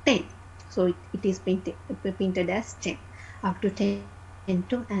is 10. So it is printed as 10 up to 10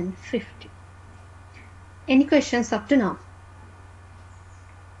 to and 50. Any questions up to now?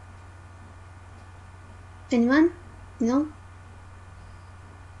 Anyone? No?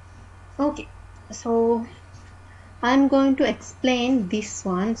 Okay, so I'm going to explain this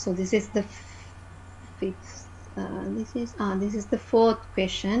one. So this is the fifth. This is the fourth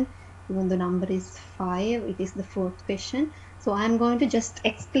question. even the number is 5, it is the fourth question. So I'm going to just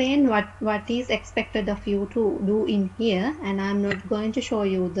explain what is expected of you to do in here, and I'm not going to show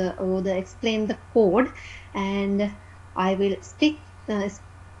you the explain the code, and I will skip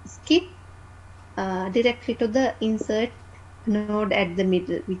directly to the insert node at the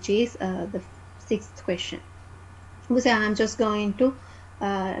middle, which is the sixth question. So I'm just going to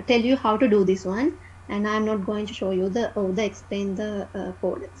tell you how to do this one, and I'm not going to show you the explain the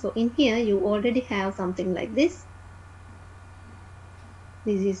code. So in here you already have something like this.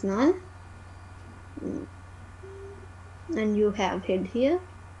 This is null, and you have head here,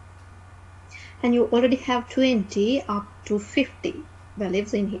 and you already have 20 up to 50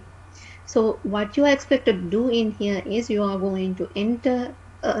 values in here. So what you are expected to do in here is you are going to enter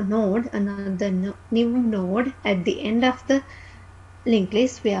a node, another new node at the end of the linked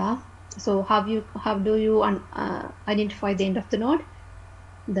list where, so how do you identify the end of the node?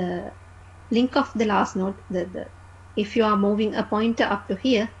 The link of the last node, if you are moving a pointer up to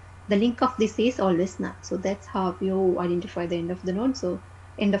here, the link of this is always null. So that's how you identify the end of the node, so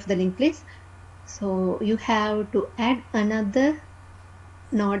end of the linked list. So you have to add another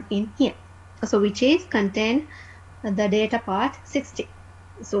node in here, so which is contain the data part 60.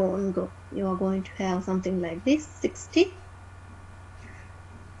 So on go, you are going to have something like this, 60.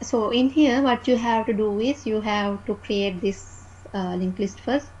 So in here what you have to do is you have to create this linked list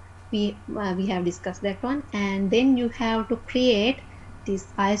first. We have discussed that one, and then you have to create this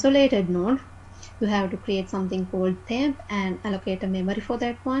isolated node. You have to create something called temp and allocate a memory for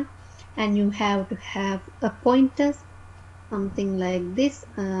that one, and you have to have a pointer, something like this.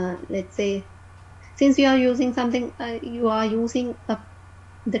 Let's say, since you are using something, you are using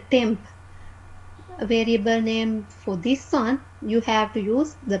the temp variable name for this one, you have to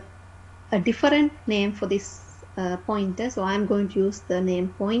use a different name for this pointer. So I'm going to use the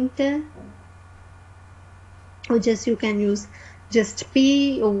name pointer, or just you can use just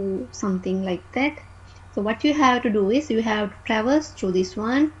P or something like that. So what you have to do is you have to traverse to this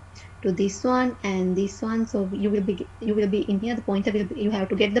one, to this one, and this one. So you will be in here. The pointer will be, you have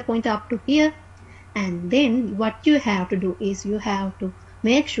to get the pointer up to here, and then what you have to do is you have to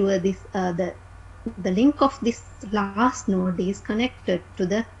make sure this the link of this last node is connected to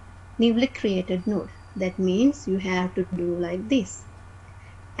the newly created node. That means you have to do like this.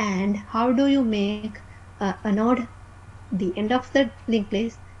 And how do you make a node the end of the linked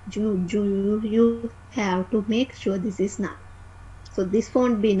list? You have to make sure this is null. So this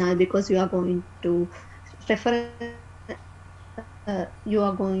won't be null because you are going to refer you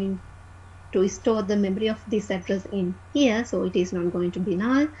are going to store the memory of this address in here, so it is not going to be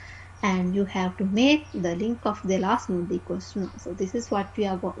null. And you have to make the link of the last node equals to null. So this is what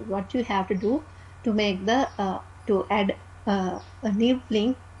you have to do to make the to add a new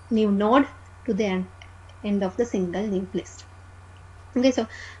node to the end of the single linked list. Okay, so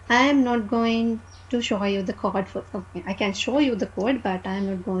I am not going to show you the code for. Okay, I can show you the code, but I am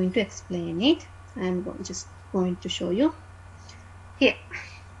not going to explain it. I am just going to show you here.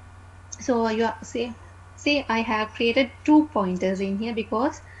 So you see I have created 2 pointers in here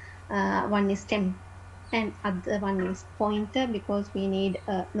because one is temp and other one is pointer, because we need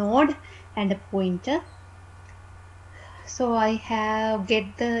a node and a pointer. So I have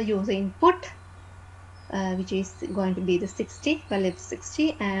get the user input, which is going to be the 60, value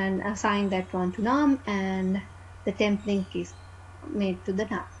 60, and assign that one to num, and the temp link is made to the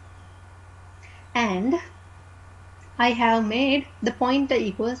num. And I have made the pointer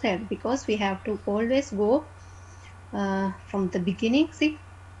equals head because we have to always go from the beginning. See,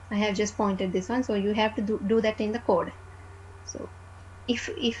 I have just pointed this one, so you have to do that in the code. So if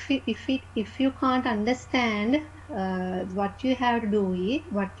you can't understand what you have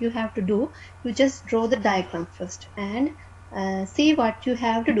to do, you just draw the diagram first and see what you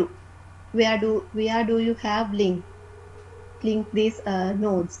have to do. Where do you have link these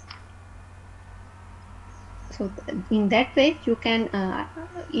nodes? So in that way you can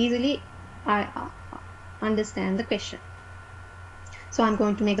easily understand the question. So I'm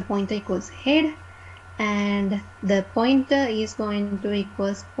going to make the pointer equals head, and the pointer is going to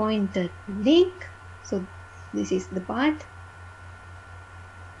equals pointer link. So this is the part,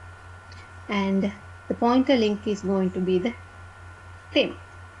 and the pointer link is going to be the temp.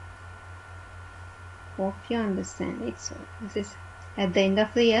 Hope you understand it. So this is at the end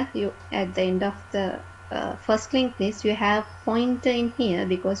of the year, at the end of the first linked list, you have pointer in here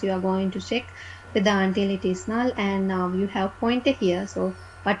because you are going to check whether until it is null, and now you have pointer here. So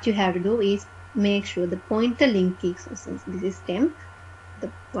what you have to do is make sure the pointer link is, since this is temp, the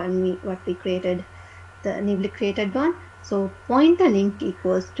one what we created, the newly created one. So pointer link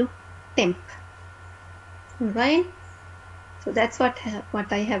equals to temp, right? So that's what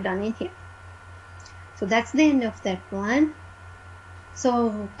I have done in here. So that's the end of that one.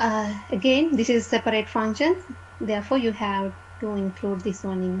 So again, this is separate functions, therefore you have to include this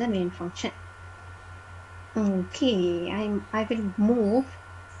one in the main function. Okay, I will move.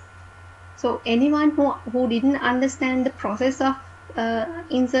 So anyone who didn't understand the process of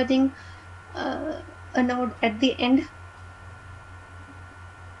inserting a node at the end?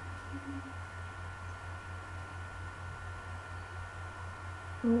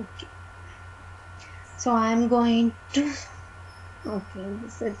 Okay. So I'm going to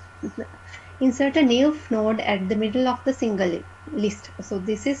insert a new node at the middle of the single list. So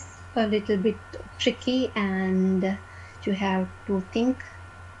this is a little bit tricky and you have to think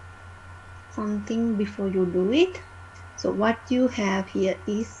something before you do it. So what you have here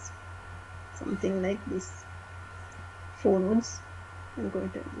is something like this, 4 nodes. I'm going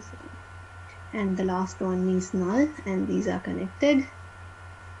to do this one. And the last one is null, and these are connected,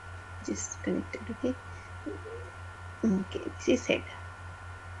 just connected. Okay, this is head.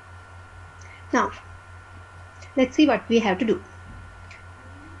 Now let's see what we have to do.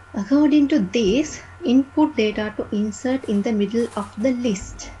 According to this, input data to insert in the middle of the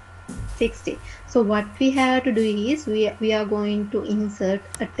list 60. So what we have to do is we are going to insert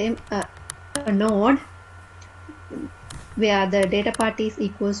a node where the data part is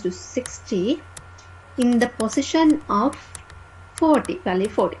equals to 60 in the position of 40, value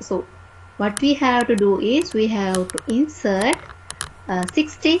 40. So what we have to do is we have to insert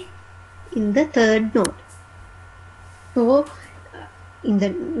 60 in the third node. So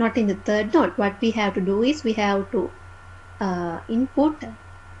not in the third node, what we have to do is we have to input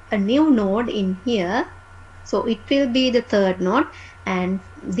a new node in here. So it will be the third node, and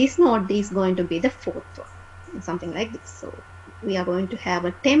this node is going to be the fourth one, something like this. So we are going to have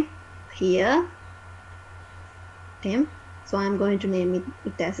a temp here, temp. So I'm going to name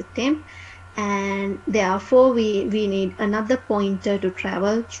it as a temp, and therefore we need another pointer to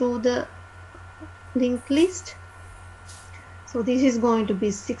travel through the linked list. So this is going to be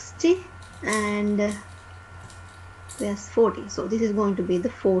 60, and there's 40. So this is going to be the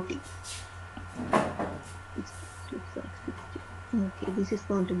 40. Okay, this is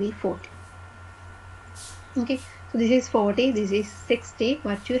going to be 40. Okay, so this is 40, this is 60.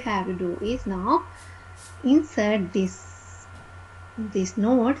 What you have to do is now insert this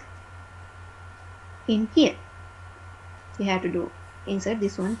node in here. You have to insert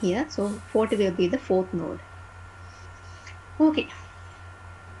this one here. So 40 will be the fourth node. Okay,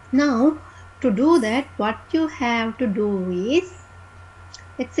 now to do that, what you have to do is,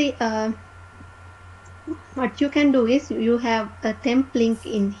 let's see, what you can do is you have a temp link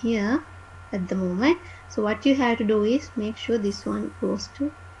in here at the moment. So what you have to do is make sure this one goes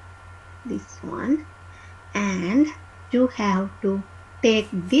to this one, and you have to take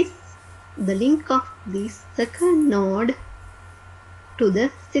the link of this second node to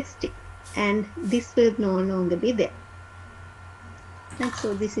the 60, and this will no longer be there. And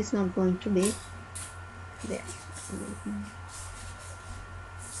so this is not going to be there.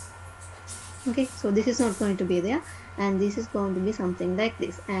 Okay, so this is not going to be there, and this is going to be something like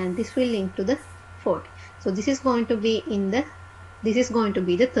this, and this will link to the 40. So this is going to be this is going to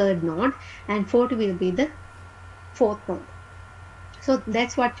be the third node, and 40 will be the fourth node. So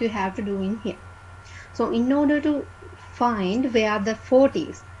that's what you have to do in here. So in order to find where the 40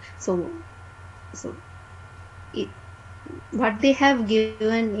 is, what they have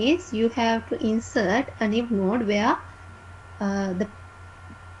given is you have to insert a new node where the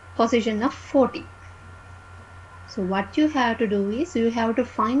position of 40. So what you have to do is you have to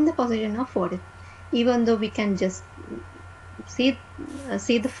find the position of 40. Even though we can just see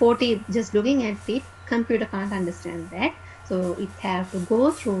the 40 just looking at it, computer can't understand that. So it have to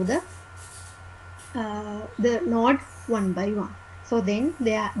go through the node one by one. So then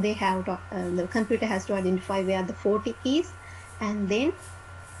they have to, the computer has to identify where the 40 is, and then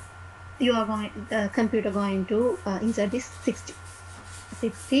the computer going to insert this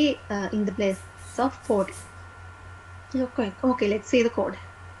 60 in the place of 40. Okay, let's see the code.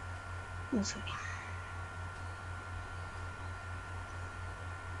 Oh, sorry.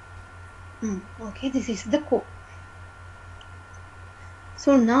 Okay, this is the code.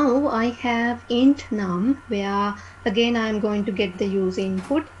 So now I have int num, where again I am going to get the user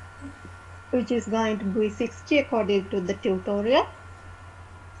input, which is going to be 60 according to the tutorial,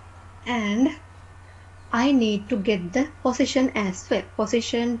 and I need to get the position as well,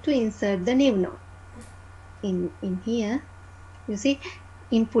 position to insert the new node. In here, you see,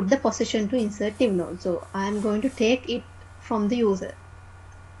 input the position to insert new node. So I am going to take it from the user.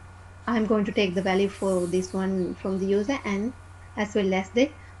 I'm going to take the value for this one from the user, and as well as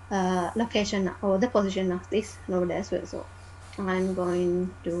the location or the position of this node as well. So I'm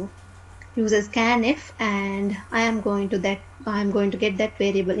going to use a scanf, and I'm going to get that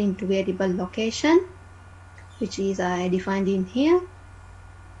variable into variable location, which is I defined in here.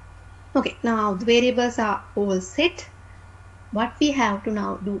 Okay, now the variables are all set. What we have to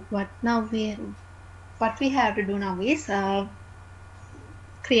now do, what we have to do now is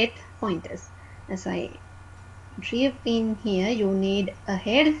create pointers. As I retrieve in here, you need a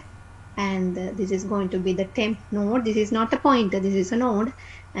head, and this is going to be the temp node. This is not a pointer, this is a node,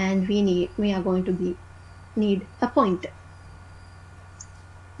 and we are going to need a pointer.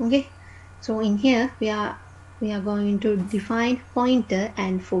 Okay, so in here we are going to define pointer,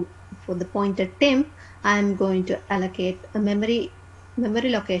 and for the pointer temp I am going to allocate a memory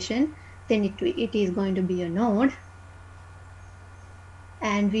location. Then it is going to be a node,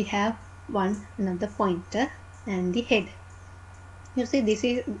 and we have another pointer and the head. You see, this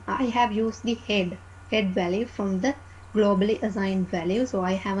is I have used the head value from the globally assigned value, so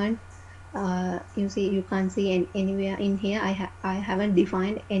I haven't you can't see anywhere in here I haven't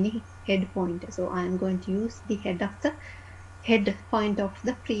defined any head pointer. So I am going to use the head point of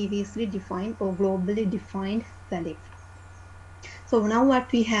the previously defined or globally defined value. So now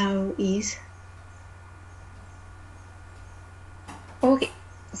what we have is, okay,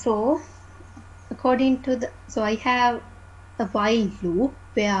 so according to so I have a while loop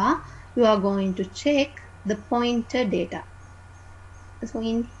where you are going to check the pointer data. So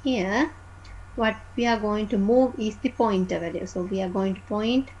in here what we are going to move is the pointer value. So we are going to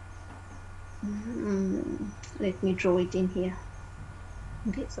point, let me draw it in here.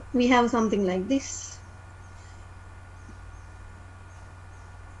 Okay, so we have something like this.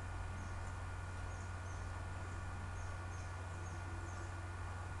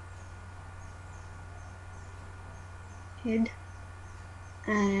 Head,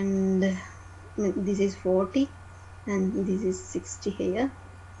 and this is 40 and this is 60 here.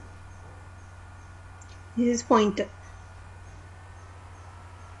 This is pointer,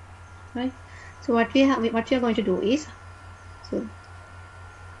 right? So what we are going to do is, so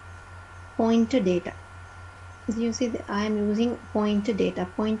pointer data. You see that I am using pointer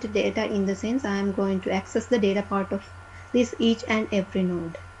data in the sense I am going to access the data part of this each and every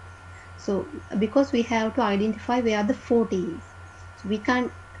node. So because we have to identify where the 40 is, so we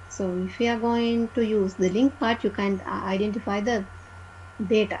can't, so if we are going to use the link part, you can identify the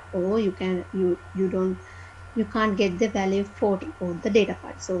data, or you can't get the value 40 or the data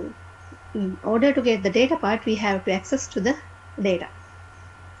part. So in order to get the data part, we have to access to the data.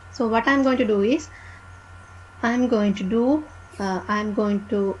 So what I'm going to do is I'm going to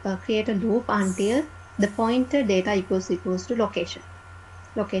create a loop until the pointer data equals to location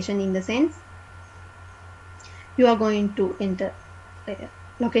in the sense you are going to enter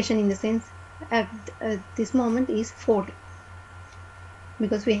location in the sense at this moment is 40,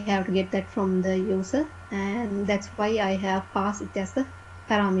 because we have to get that from the user, and that's why I have passed it as a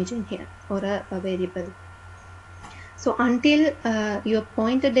parameter in here, or a variable. So until your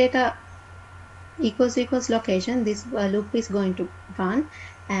pointer data equals location, this loop is going to run,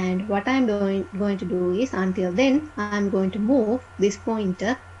 and what I'm going to do is, until then I'm going to move this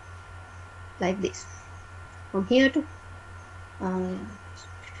pointer like this from here to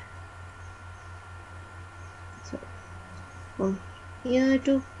so from here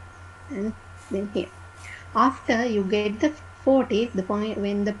to, and then here. After you get the 40,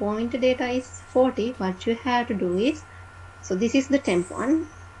 when the pointer data is 40, what you have to do is, so this is the temp one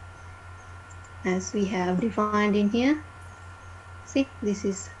as we have defined in here. See, this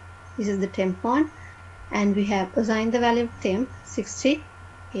is the temp one, and we have assigned the value of temp 60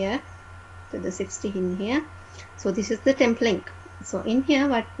 here to the 60 in here. So this is the temp link. So in here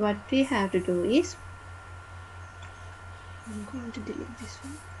what we have to do is, I'm going to delete this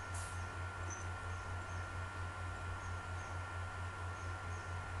one.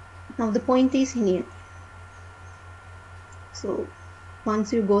 Now the point is in here. So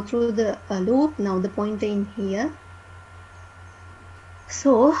once you go through the loop, now the pointer in here.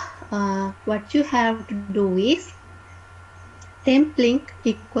 So what you have to do is temp link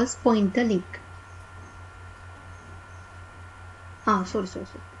equals pointer link. Sorry.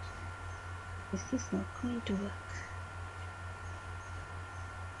 This is not going to work.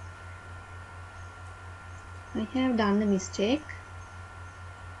 I have done a mistake.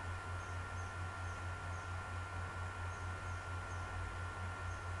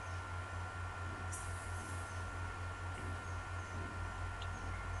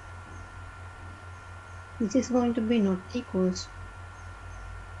 This is going to be not equals.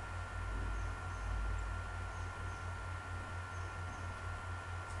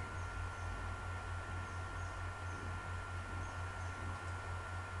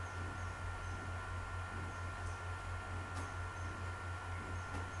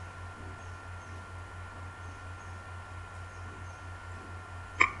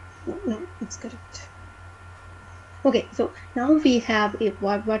 No, it's correct. Okay, so now we have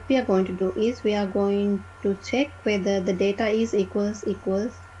what we are going to do is we are going to check whether the data is equals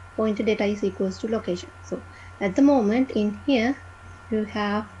pointer data is equals to location. So at the moment in here you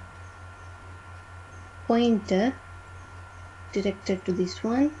have pointer directed to this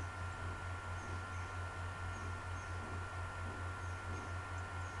one,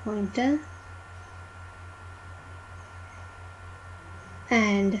 pointer,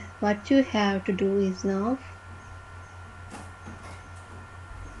 and what you have to do is now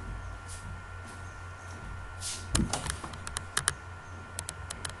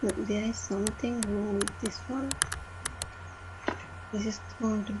there is something wrong with this one. This is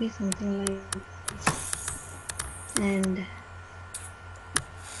going to be something like this. And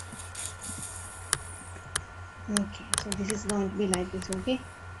okay, so this is going to be like this. Okay,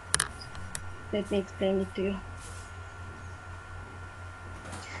 let me explain it to you.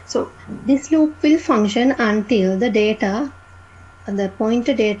 So this loop will function until the data, the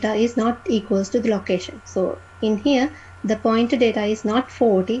pointer data is not equals to the location. So in here the pointer data is not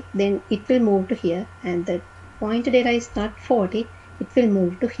 40, then it will move to here, and the pointer data is not 40, it will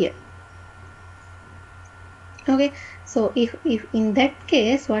move to here. Okay, so if in that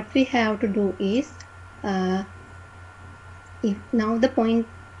case what we have to do is if now the point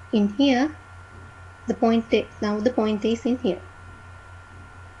in here, the point now the point is in here.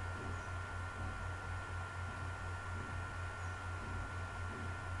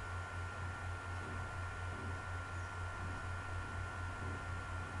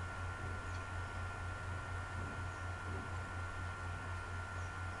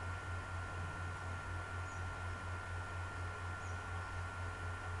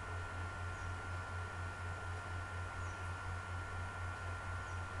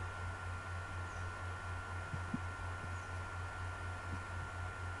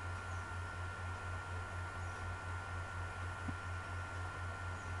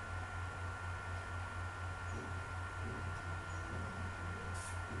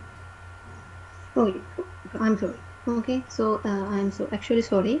 Oh, I'm sorry. Okay, so I'm so actually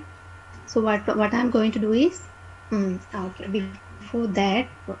sorry. So what I'm going to do is, okay, before that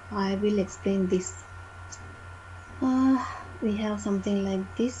I will explain this. We have something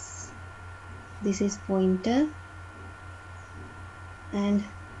like this. This is pointer, and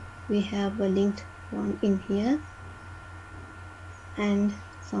we have a linked one in here, and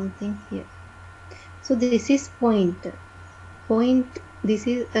something here. So this is pointer. This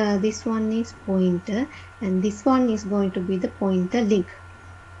is this one is pointer, and this one is going to be the pointer link.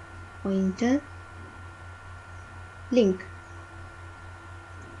 Pointer link.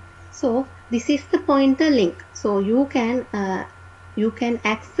 So this is the pointer link. So you can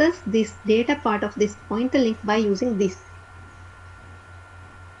access this data part of this pointer link by using this.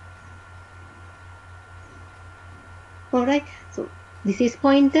 Alright, so this is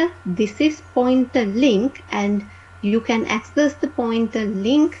pointer, this is pointer link, and you can access the pointer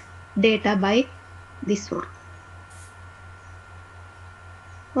link data by this one.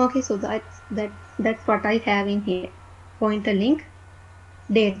 Okay, so that's what I have in here. Pointer link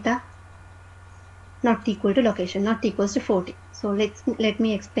data not equal to location, not equals to 40. So let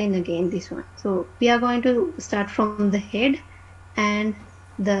me explain again this one. So we are going to start from the head, and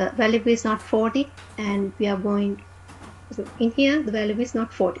the value is not 40, and we are going, so in here the value is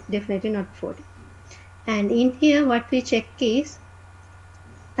not 40, definitely not 40. And in here what we check is,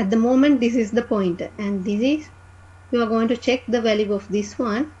 at the moment this is the pointer, and this is, we are going to check the value of this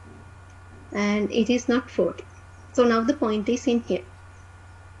one, and it is not 40. So now the point is in here.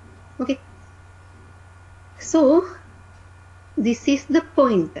 Okay, so this is the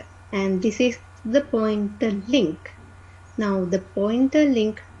pointer, and this is the pointer link. Now the pointer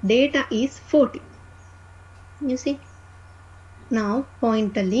link data is 40. You see, now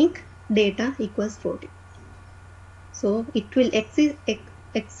pointer link data equals 40. So it will exit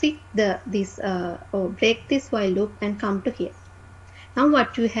this or break this while loop and come to here. Now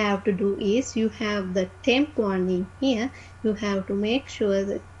what you have to do is, you have the temp one in here. You have to make sure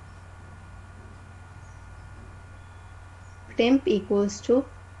that temp equals to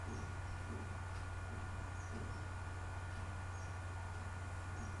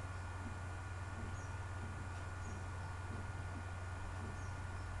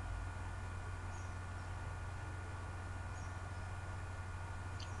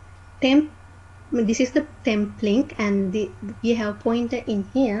temp. This is the temp link, and we have pointer in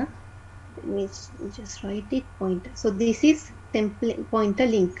here. Let me just write it, pointer. So this is pointer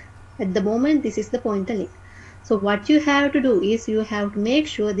link. At the moment this is the pointer link. So what you have to do is, you have to make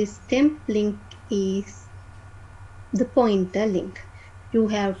sure this temp link is the pointer link. you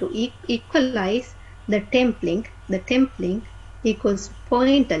have to equalize the temp link. The temp link equals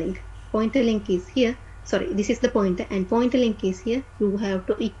pointer link. Pointer link is here. Sorry, this is the pointer and pointer link is here. You have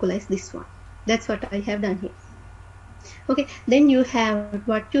to equalize this one. That's what I have done here. Okay, then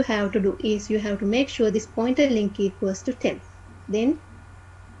what you have to do is you have to make sure this pointer link equals to 10. Then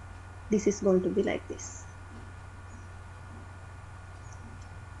this is going to be like this.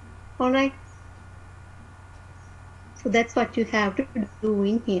 All right. So that's what you have to do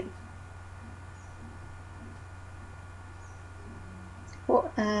in here. Oh,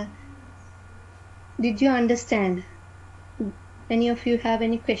 did you understand? Any of you have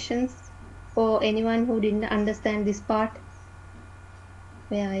any questions, or anyone who didn't understand this part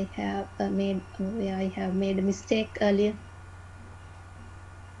where I have made a mistake earlier?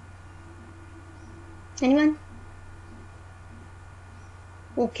 Anyone?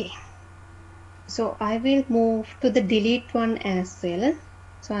 Okay. So I will move to the delete one as well.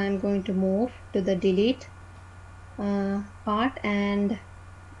 So I'm going to move to the delete part, and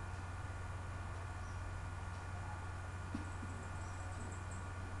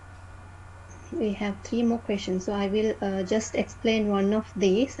we have 3 more questions. So I will just explain one of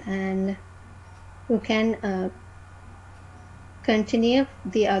these, and you can continue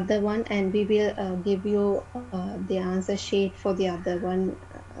the other one, and we will give you the answer sheet for the other one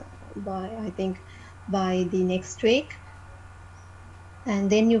I think by the next week, and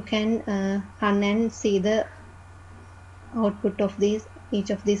then you can run and see the output of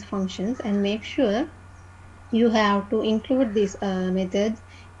each of these functions, and make sure you have to include these methods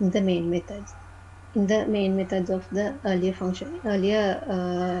in the main methods of the earlier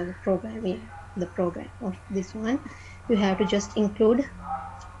programming, the program of this one. You have to just include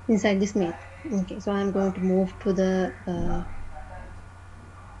inside this main. Okay, so I'm going to move to the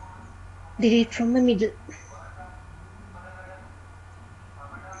delete from the middle.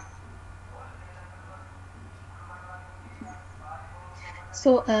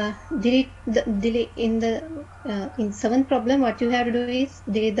 So delete in the in 7th problem, what you have to do is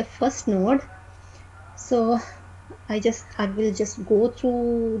delete the first node. So I will just go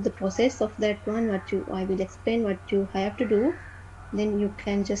through the process of that one. I will explain what you have to do. Then you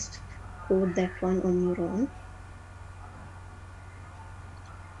can just code that one on your own.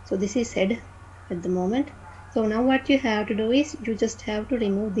 So this is head at the moment. So now what you have to do is you just have to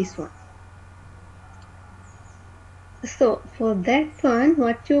remove this one. So for that one,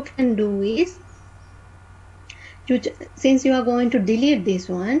 what you can do is since you are going to delete this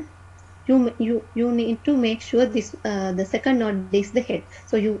one, you need to make sure this the second node is the head.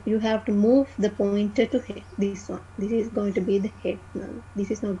 So you have to move the pointer to head. This one. This is going to be the head. No,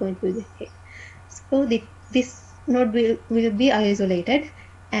 this is not going to be the head. So this node will be isolated,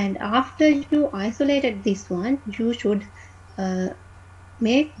 and after you isolated this one, you should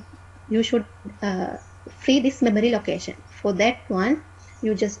free this memory location. For that one,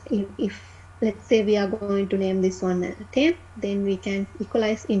 you just if let's say we are going to name this one temp, then we can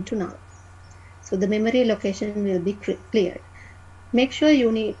equalize into null. So the memory location will be cleared. Make sure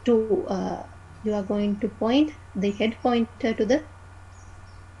you need to you are going to point the head pointer to the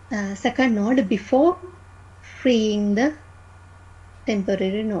second node before freeing the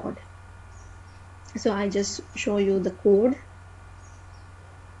temporary node. So I just show you the code.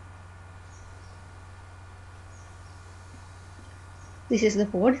 This is the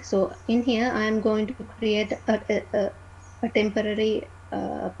code. So in here I am going to create a temporary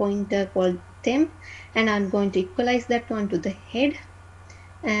pointer called temp, and I'm going to equalize that one to the head,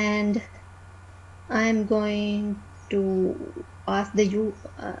 and I'm going to ask the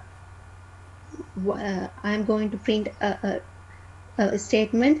I'm going to print a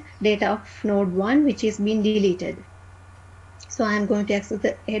statement data of node 1 which is being deleted. So I'm going to access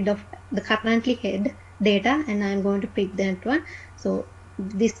the head of the currently head data, and I'm going to print that one. So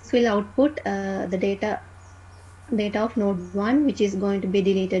this will output the data of node 1 which is going to be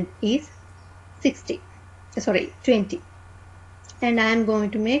deleted is 20, and I am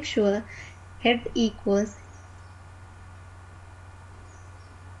going to make sure head equals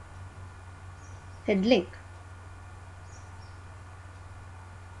head link.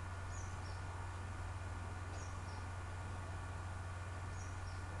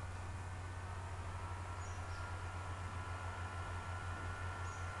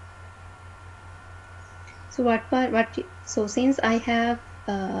 So so since I have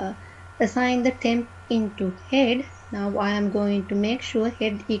assigned the temp into head, now I am going to make sure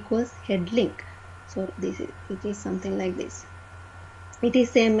head equals head link. So it is something like this. It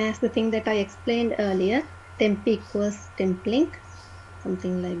is same as the thing that I explained earlier. Temp equals temp link,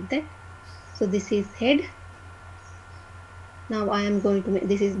 something like that. So this is head. now I am going to make,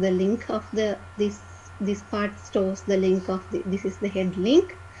 this is the link of the this part stores the link of this is the head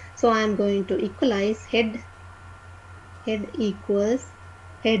link. So I am going to equalize head equals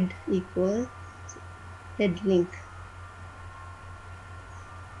head link.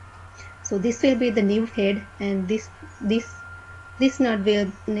 So this will be the new head, and this node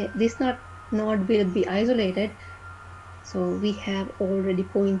will be isolated. So we have already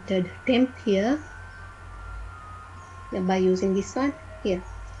pointed temp here by using this one here.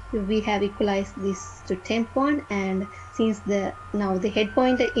 We have equalized this to temp one, and since now the head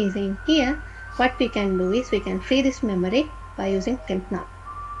pointer is in here, what we can do is we can free this memory by using temp null.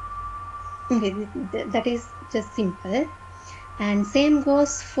 Okay, that is just simple. And same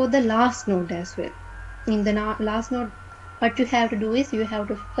goes for the last node as well. In the last node, what you have to do is you have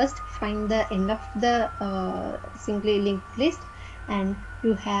to first find the end of the simply linked list, and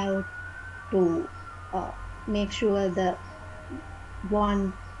you have to make sure the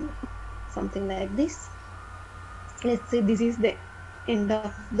one something like this. Let's say this is the end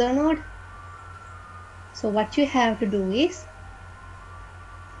of the node. So what you have to do is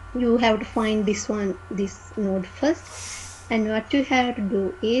you have to find this node first, and what you have to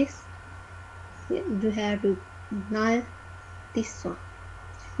do is you have to null this one.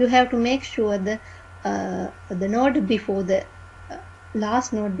 You have to make sure the node before the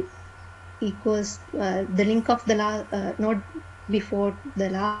last node equals the link of the node before the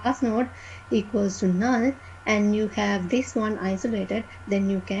last node equals to null, and you have this one isolated, then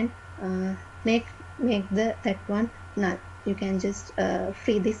you can make that one null. You can just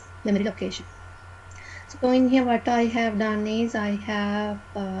free this memory location. So in here what I have done is I have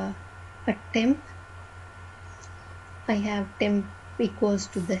a temp. I have temp equals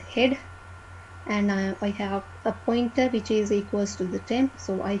to the head, and I have a pointer which is equals to the temp.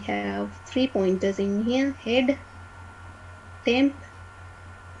 So I have 3 pointers in here: head, temp,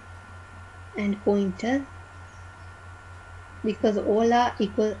 and pointer. Because all are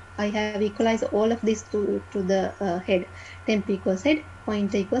equal, I have equalized all of this to the head. Temp equals head,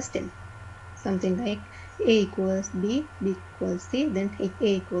 pointer equals temp. Something like A equals B, B equals C, then A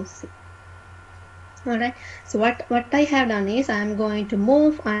equals C. Alright, so what I have done is I am going to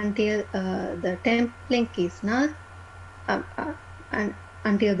move until the temp link is null, and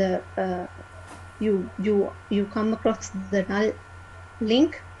until the you come across the null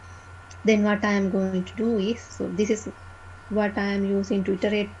link. Then what I am going to do is, so this is what I am using to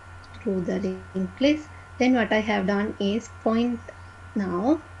iterate through the linked list. Then what I have done is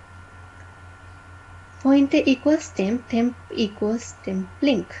now pointer equals temp, temp equals temp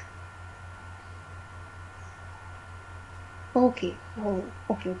link. Okay,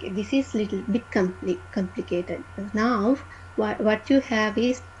 okay. This is little bit complicated. Now, what you have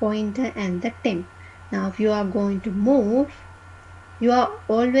is pointer and the temp. Now, if you are going to move, you are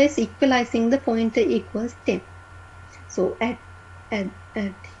always equalizing the pointer equals temp. So at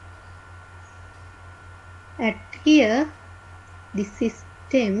here, this is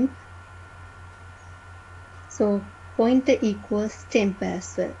temp. So pointer equals temp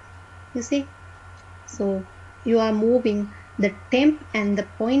as well. You see? So you are moving the temp and the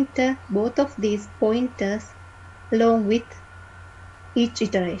pointer, both of these pointers, along with each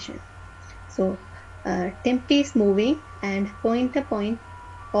iteration. So temp is moving and pointer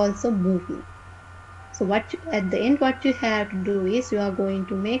also moving. So at the end what you have to do is you are going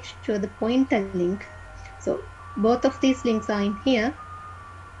to make sure the pointer link. So both of these links are in here,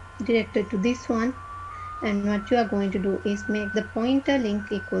 directed to this one, and what you are going to do is make the pointer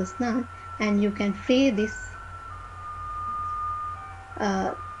link equals null, and you can free this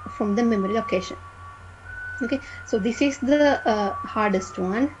from the memory location. Okay, so this is the hardest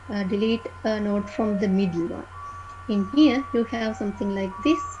one. Delete a node from the middle one. In here you have something like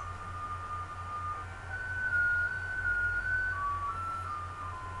this.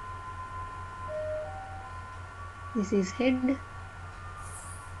 This is head,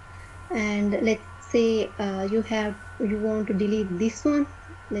 and let's say you want to delete this one.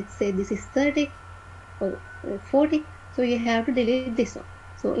 Let's say this is 30 or 40, so you have to delete this one.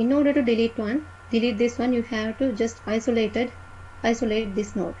 So in order to delete this one, you have to just isolate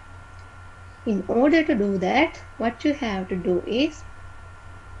this node. In order to do that, what you have to do is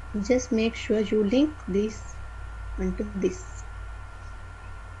just make sure you link this onto this.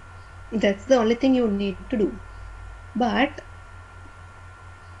 That's the only thing you need to do. But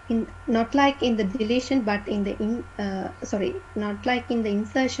not like in the deletion, but in the not like in the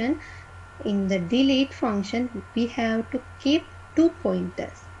insertion. In the delete function, we have to keep 2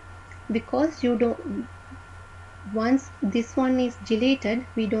 pointers, because once this one is deleted,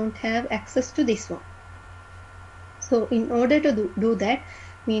 we don't have access to this one. So in order to do that,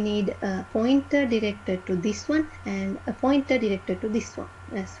 we need a pointer directed to this one and a pointer directed to this one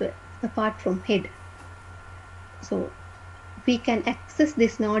as well, apart from head. So we can access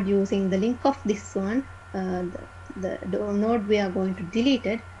this node using the link of this one, the node we are going to delete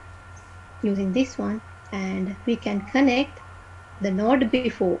it using this one, and we can connect the node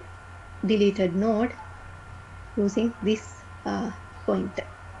before deleted node using this pointer.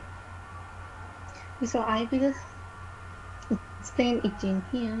 So I will explain it in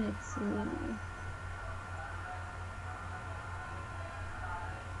here. Let's see.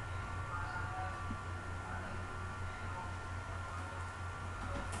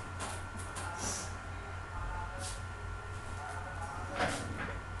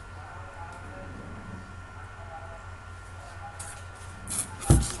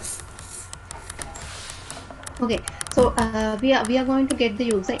 Okay, so we are going to get the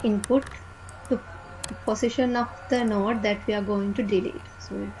user input to position of the node that we are going to delete.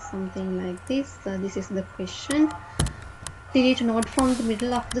 So it's something like this. This is the question. Delete node from the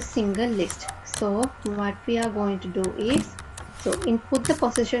middle of the single list. So what we are going to do is, so input the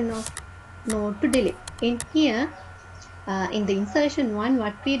position of node to delete. In here, in the insertion one,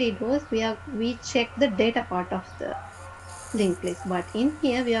 what we did was we checked the data part of the linked list, but in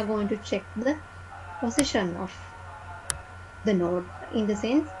here we are going to check the position of the node. In the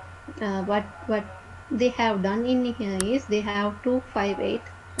sense, what they have done in here is they have 258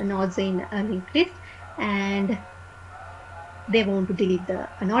 nodes in a linked list, and they want to delete the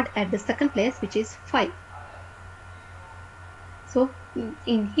node at the second place, which is 5. So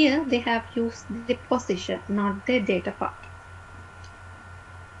in here they have used the position, not the data part.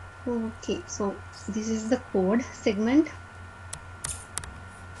 Okay, so this is the code segment.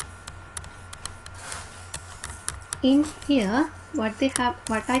 In here, what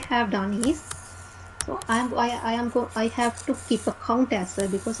I have done is, so I have to keep a count as well,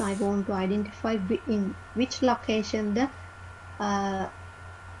 because I want to identify in which location the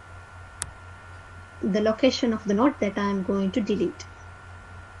location of the node that I am going to delete.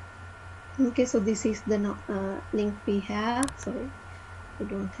 Okay, so this is the link we have. Sorry, I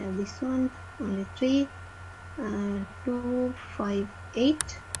don't have this one. Only 3, 2, 5,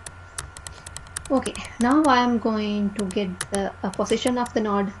 8. Okay, now I am going to get the position of the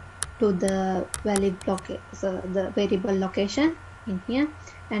node to the valid location, so the variable location in here,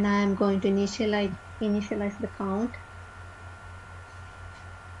 and I am going to initialize the count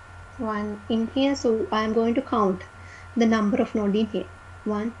one in here. So I am going to count the number of nodes in here,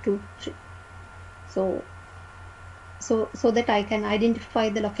 1, 2, 3. So that I can identify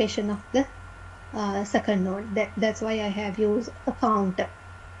the location of the second node. That's why I have used a counter.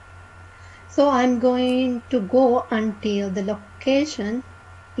 So I'm going to go until the location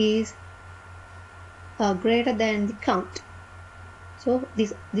is greater than the count. So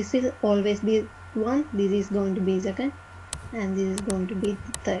this will always be 1, this is going to be second, and this is going to be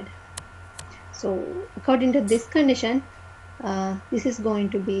the third. So according to this condition, this is going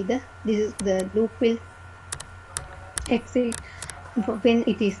to be the loop will exit when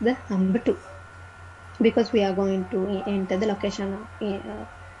it is the number 2, because we are going to enter the location of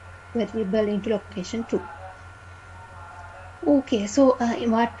variable into location 2. Okay, so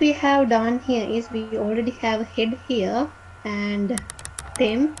what we have done here is we already have head here and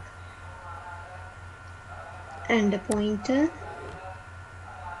temp and a pointer.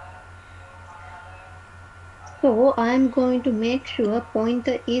 So I'm going to make sure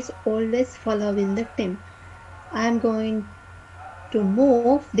pointer is always following the temp. I'm going to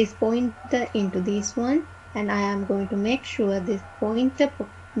move this pointer into this one, and I am going to make sure this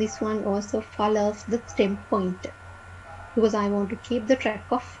one also follows the temp pointer, because I want to keep the track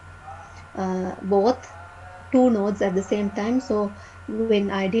of both 2 nodes at the same time. So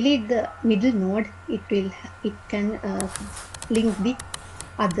when I delete the middle node, it can link the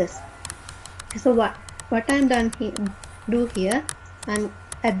others. So what I'm done here, and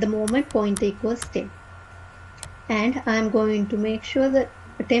at the moment pointer equals temp, and I'm going to make sure that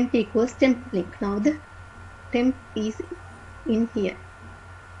temp equals temp link. Now the temp is in here.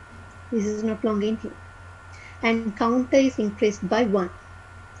 This is not longer in here, and counter is increased by 1.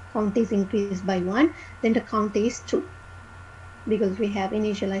 Count is increased by 1, then the count is 2, because we have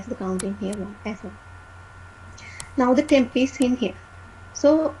initialized the count in here 1 as well. Now the temp is in here,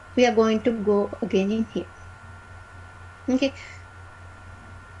 so we are going to go again in here. Okay,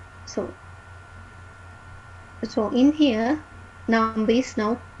 so in here number is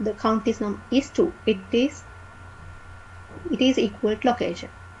now the count is 2. It is equal to location.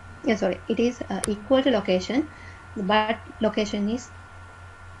 Yeah, sorry, it is equal to location, but location is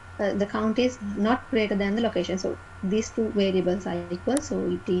the count is not greater than the location. So these two variables are equal, so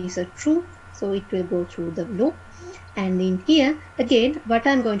it is a true, so it will go through the loop. And in here again, what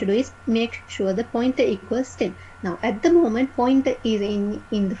I'm going to do is make sure the pointer equals 10. Now at the moment pointer is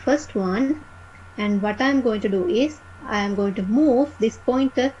in the first one, and what I'm going to do is I am going to move this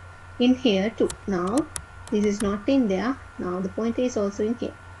pointer in here too. Now this is not in there, now the pointer is also in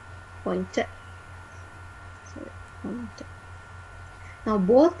here. Pointer, sorry, pointer. Now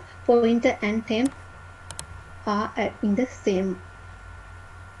both pointer and temp are in the same,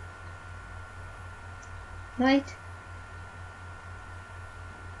 right?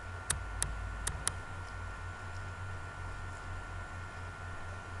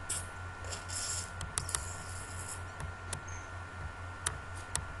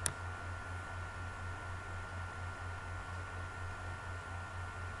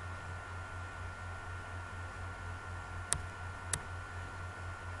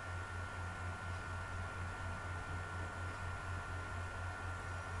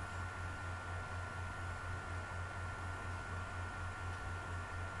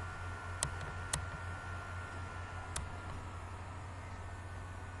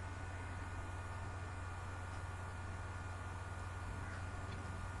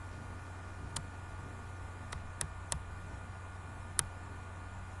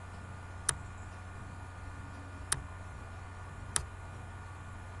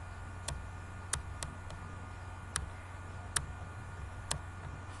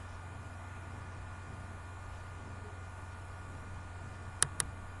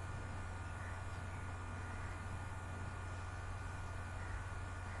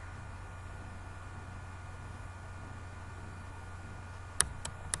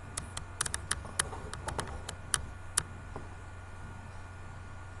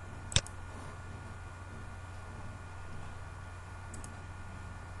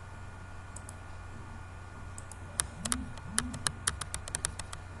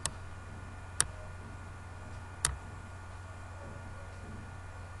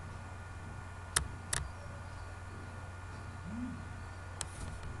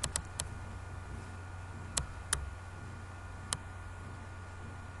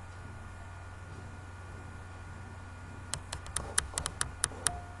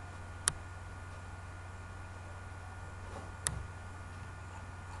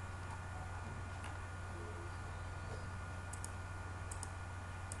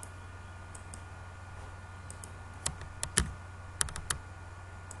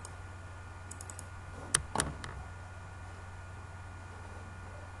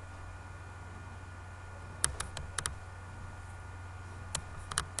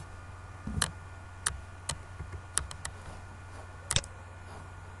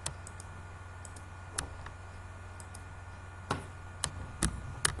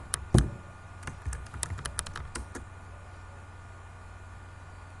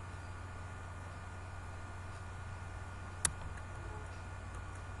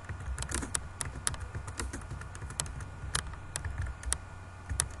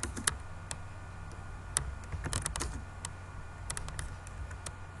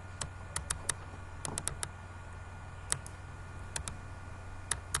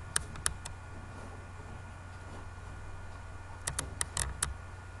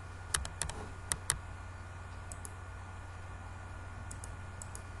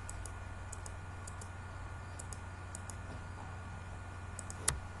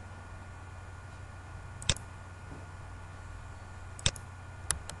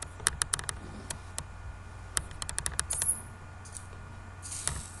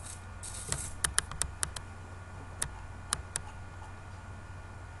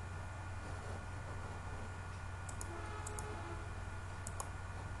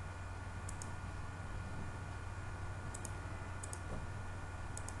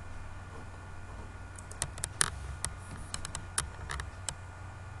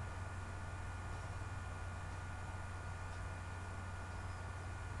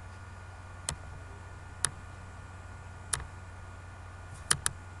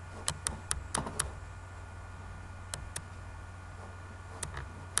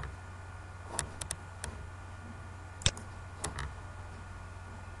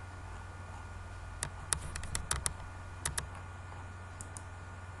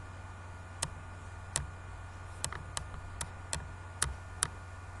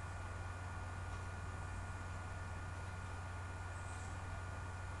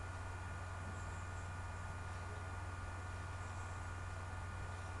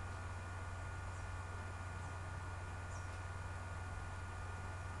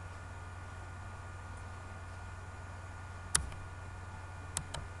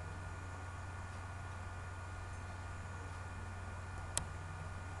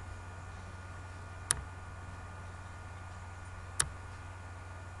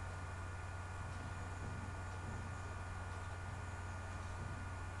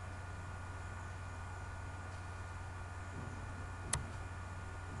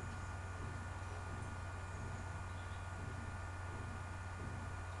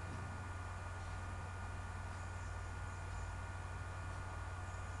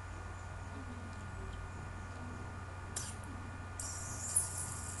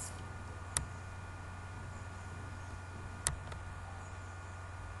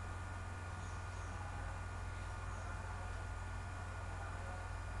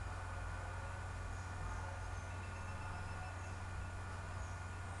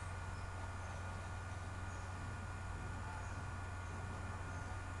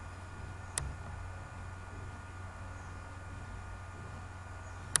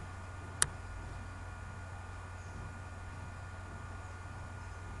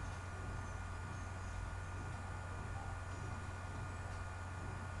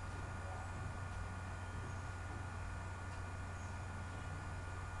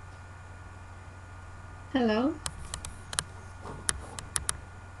 Hello.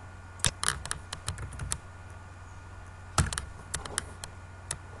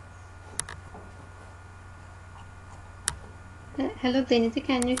 Hello, Denity,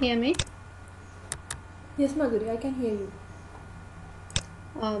 can you hear me? Yes, Madhuri, I can hear you.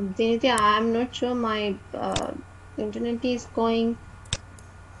 Denity, I'm not sure my internet is going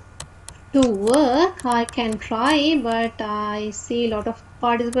to work. I can try, but I see a lot of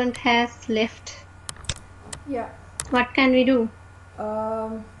participant has left. Yeah. What can we do?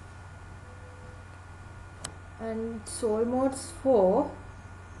 And soul modes 4.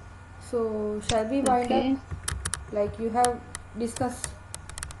 So shall we wind up? Okay. Like you have discussed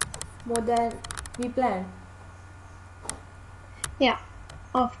more than we planned. Yeah,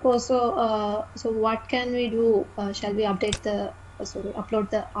 of course. So what can we do? Shall we update the sorry, upload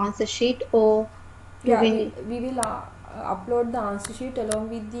the answer sheet, or do Yeah, we? we will upload the answer sheet along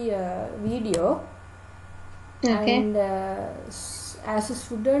with the video. Okay. And as a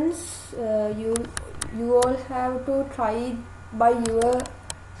students, you all have to try it by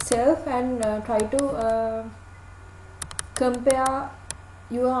yourself and try to compare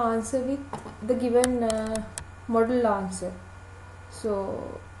your answer with the given model answer.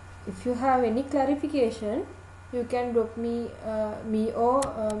 So if you have any clarification, you can drop me or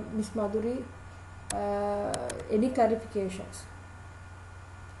Miss Madhuri any clarifications.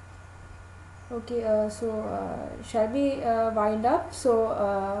 Okay, so shall we wind up? So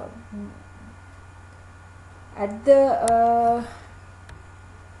at the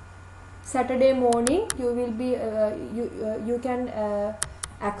Saturday morning, you will be you can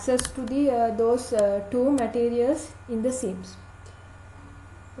access to the those two materials in the Sims.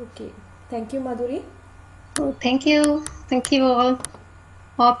 Okay, thank you, Madhuri. Oh, thank you all.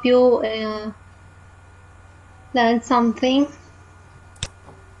 Hope you learned something.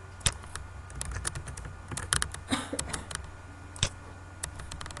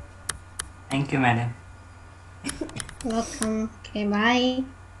 Thank you, madam. Welcome. Okay, bye.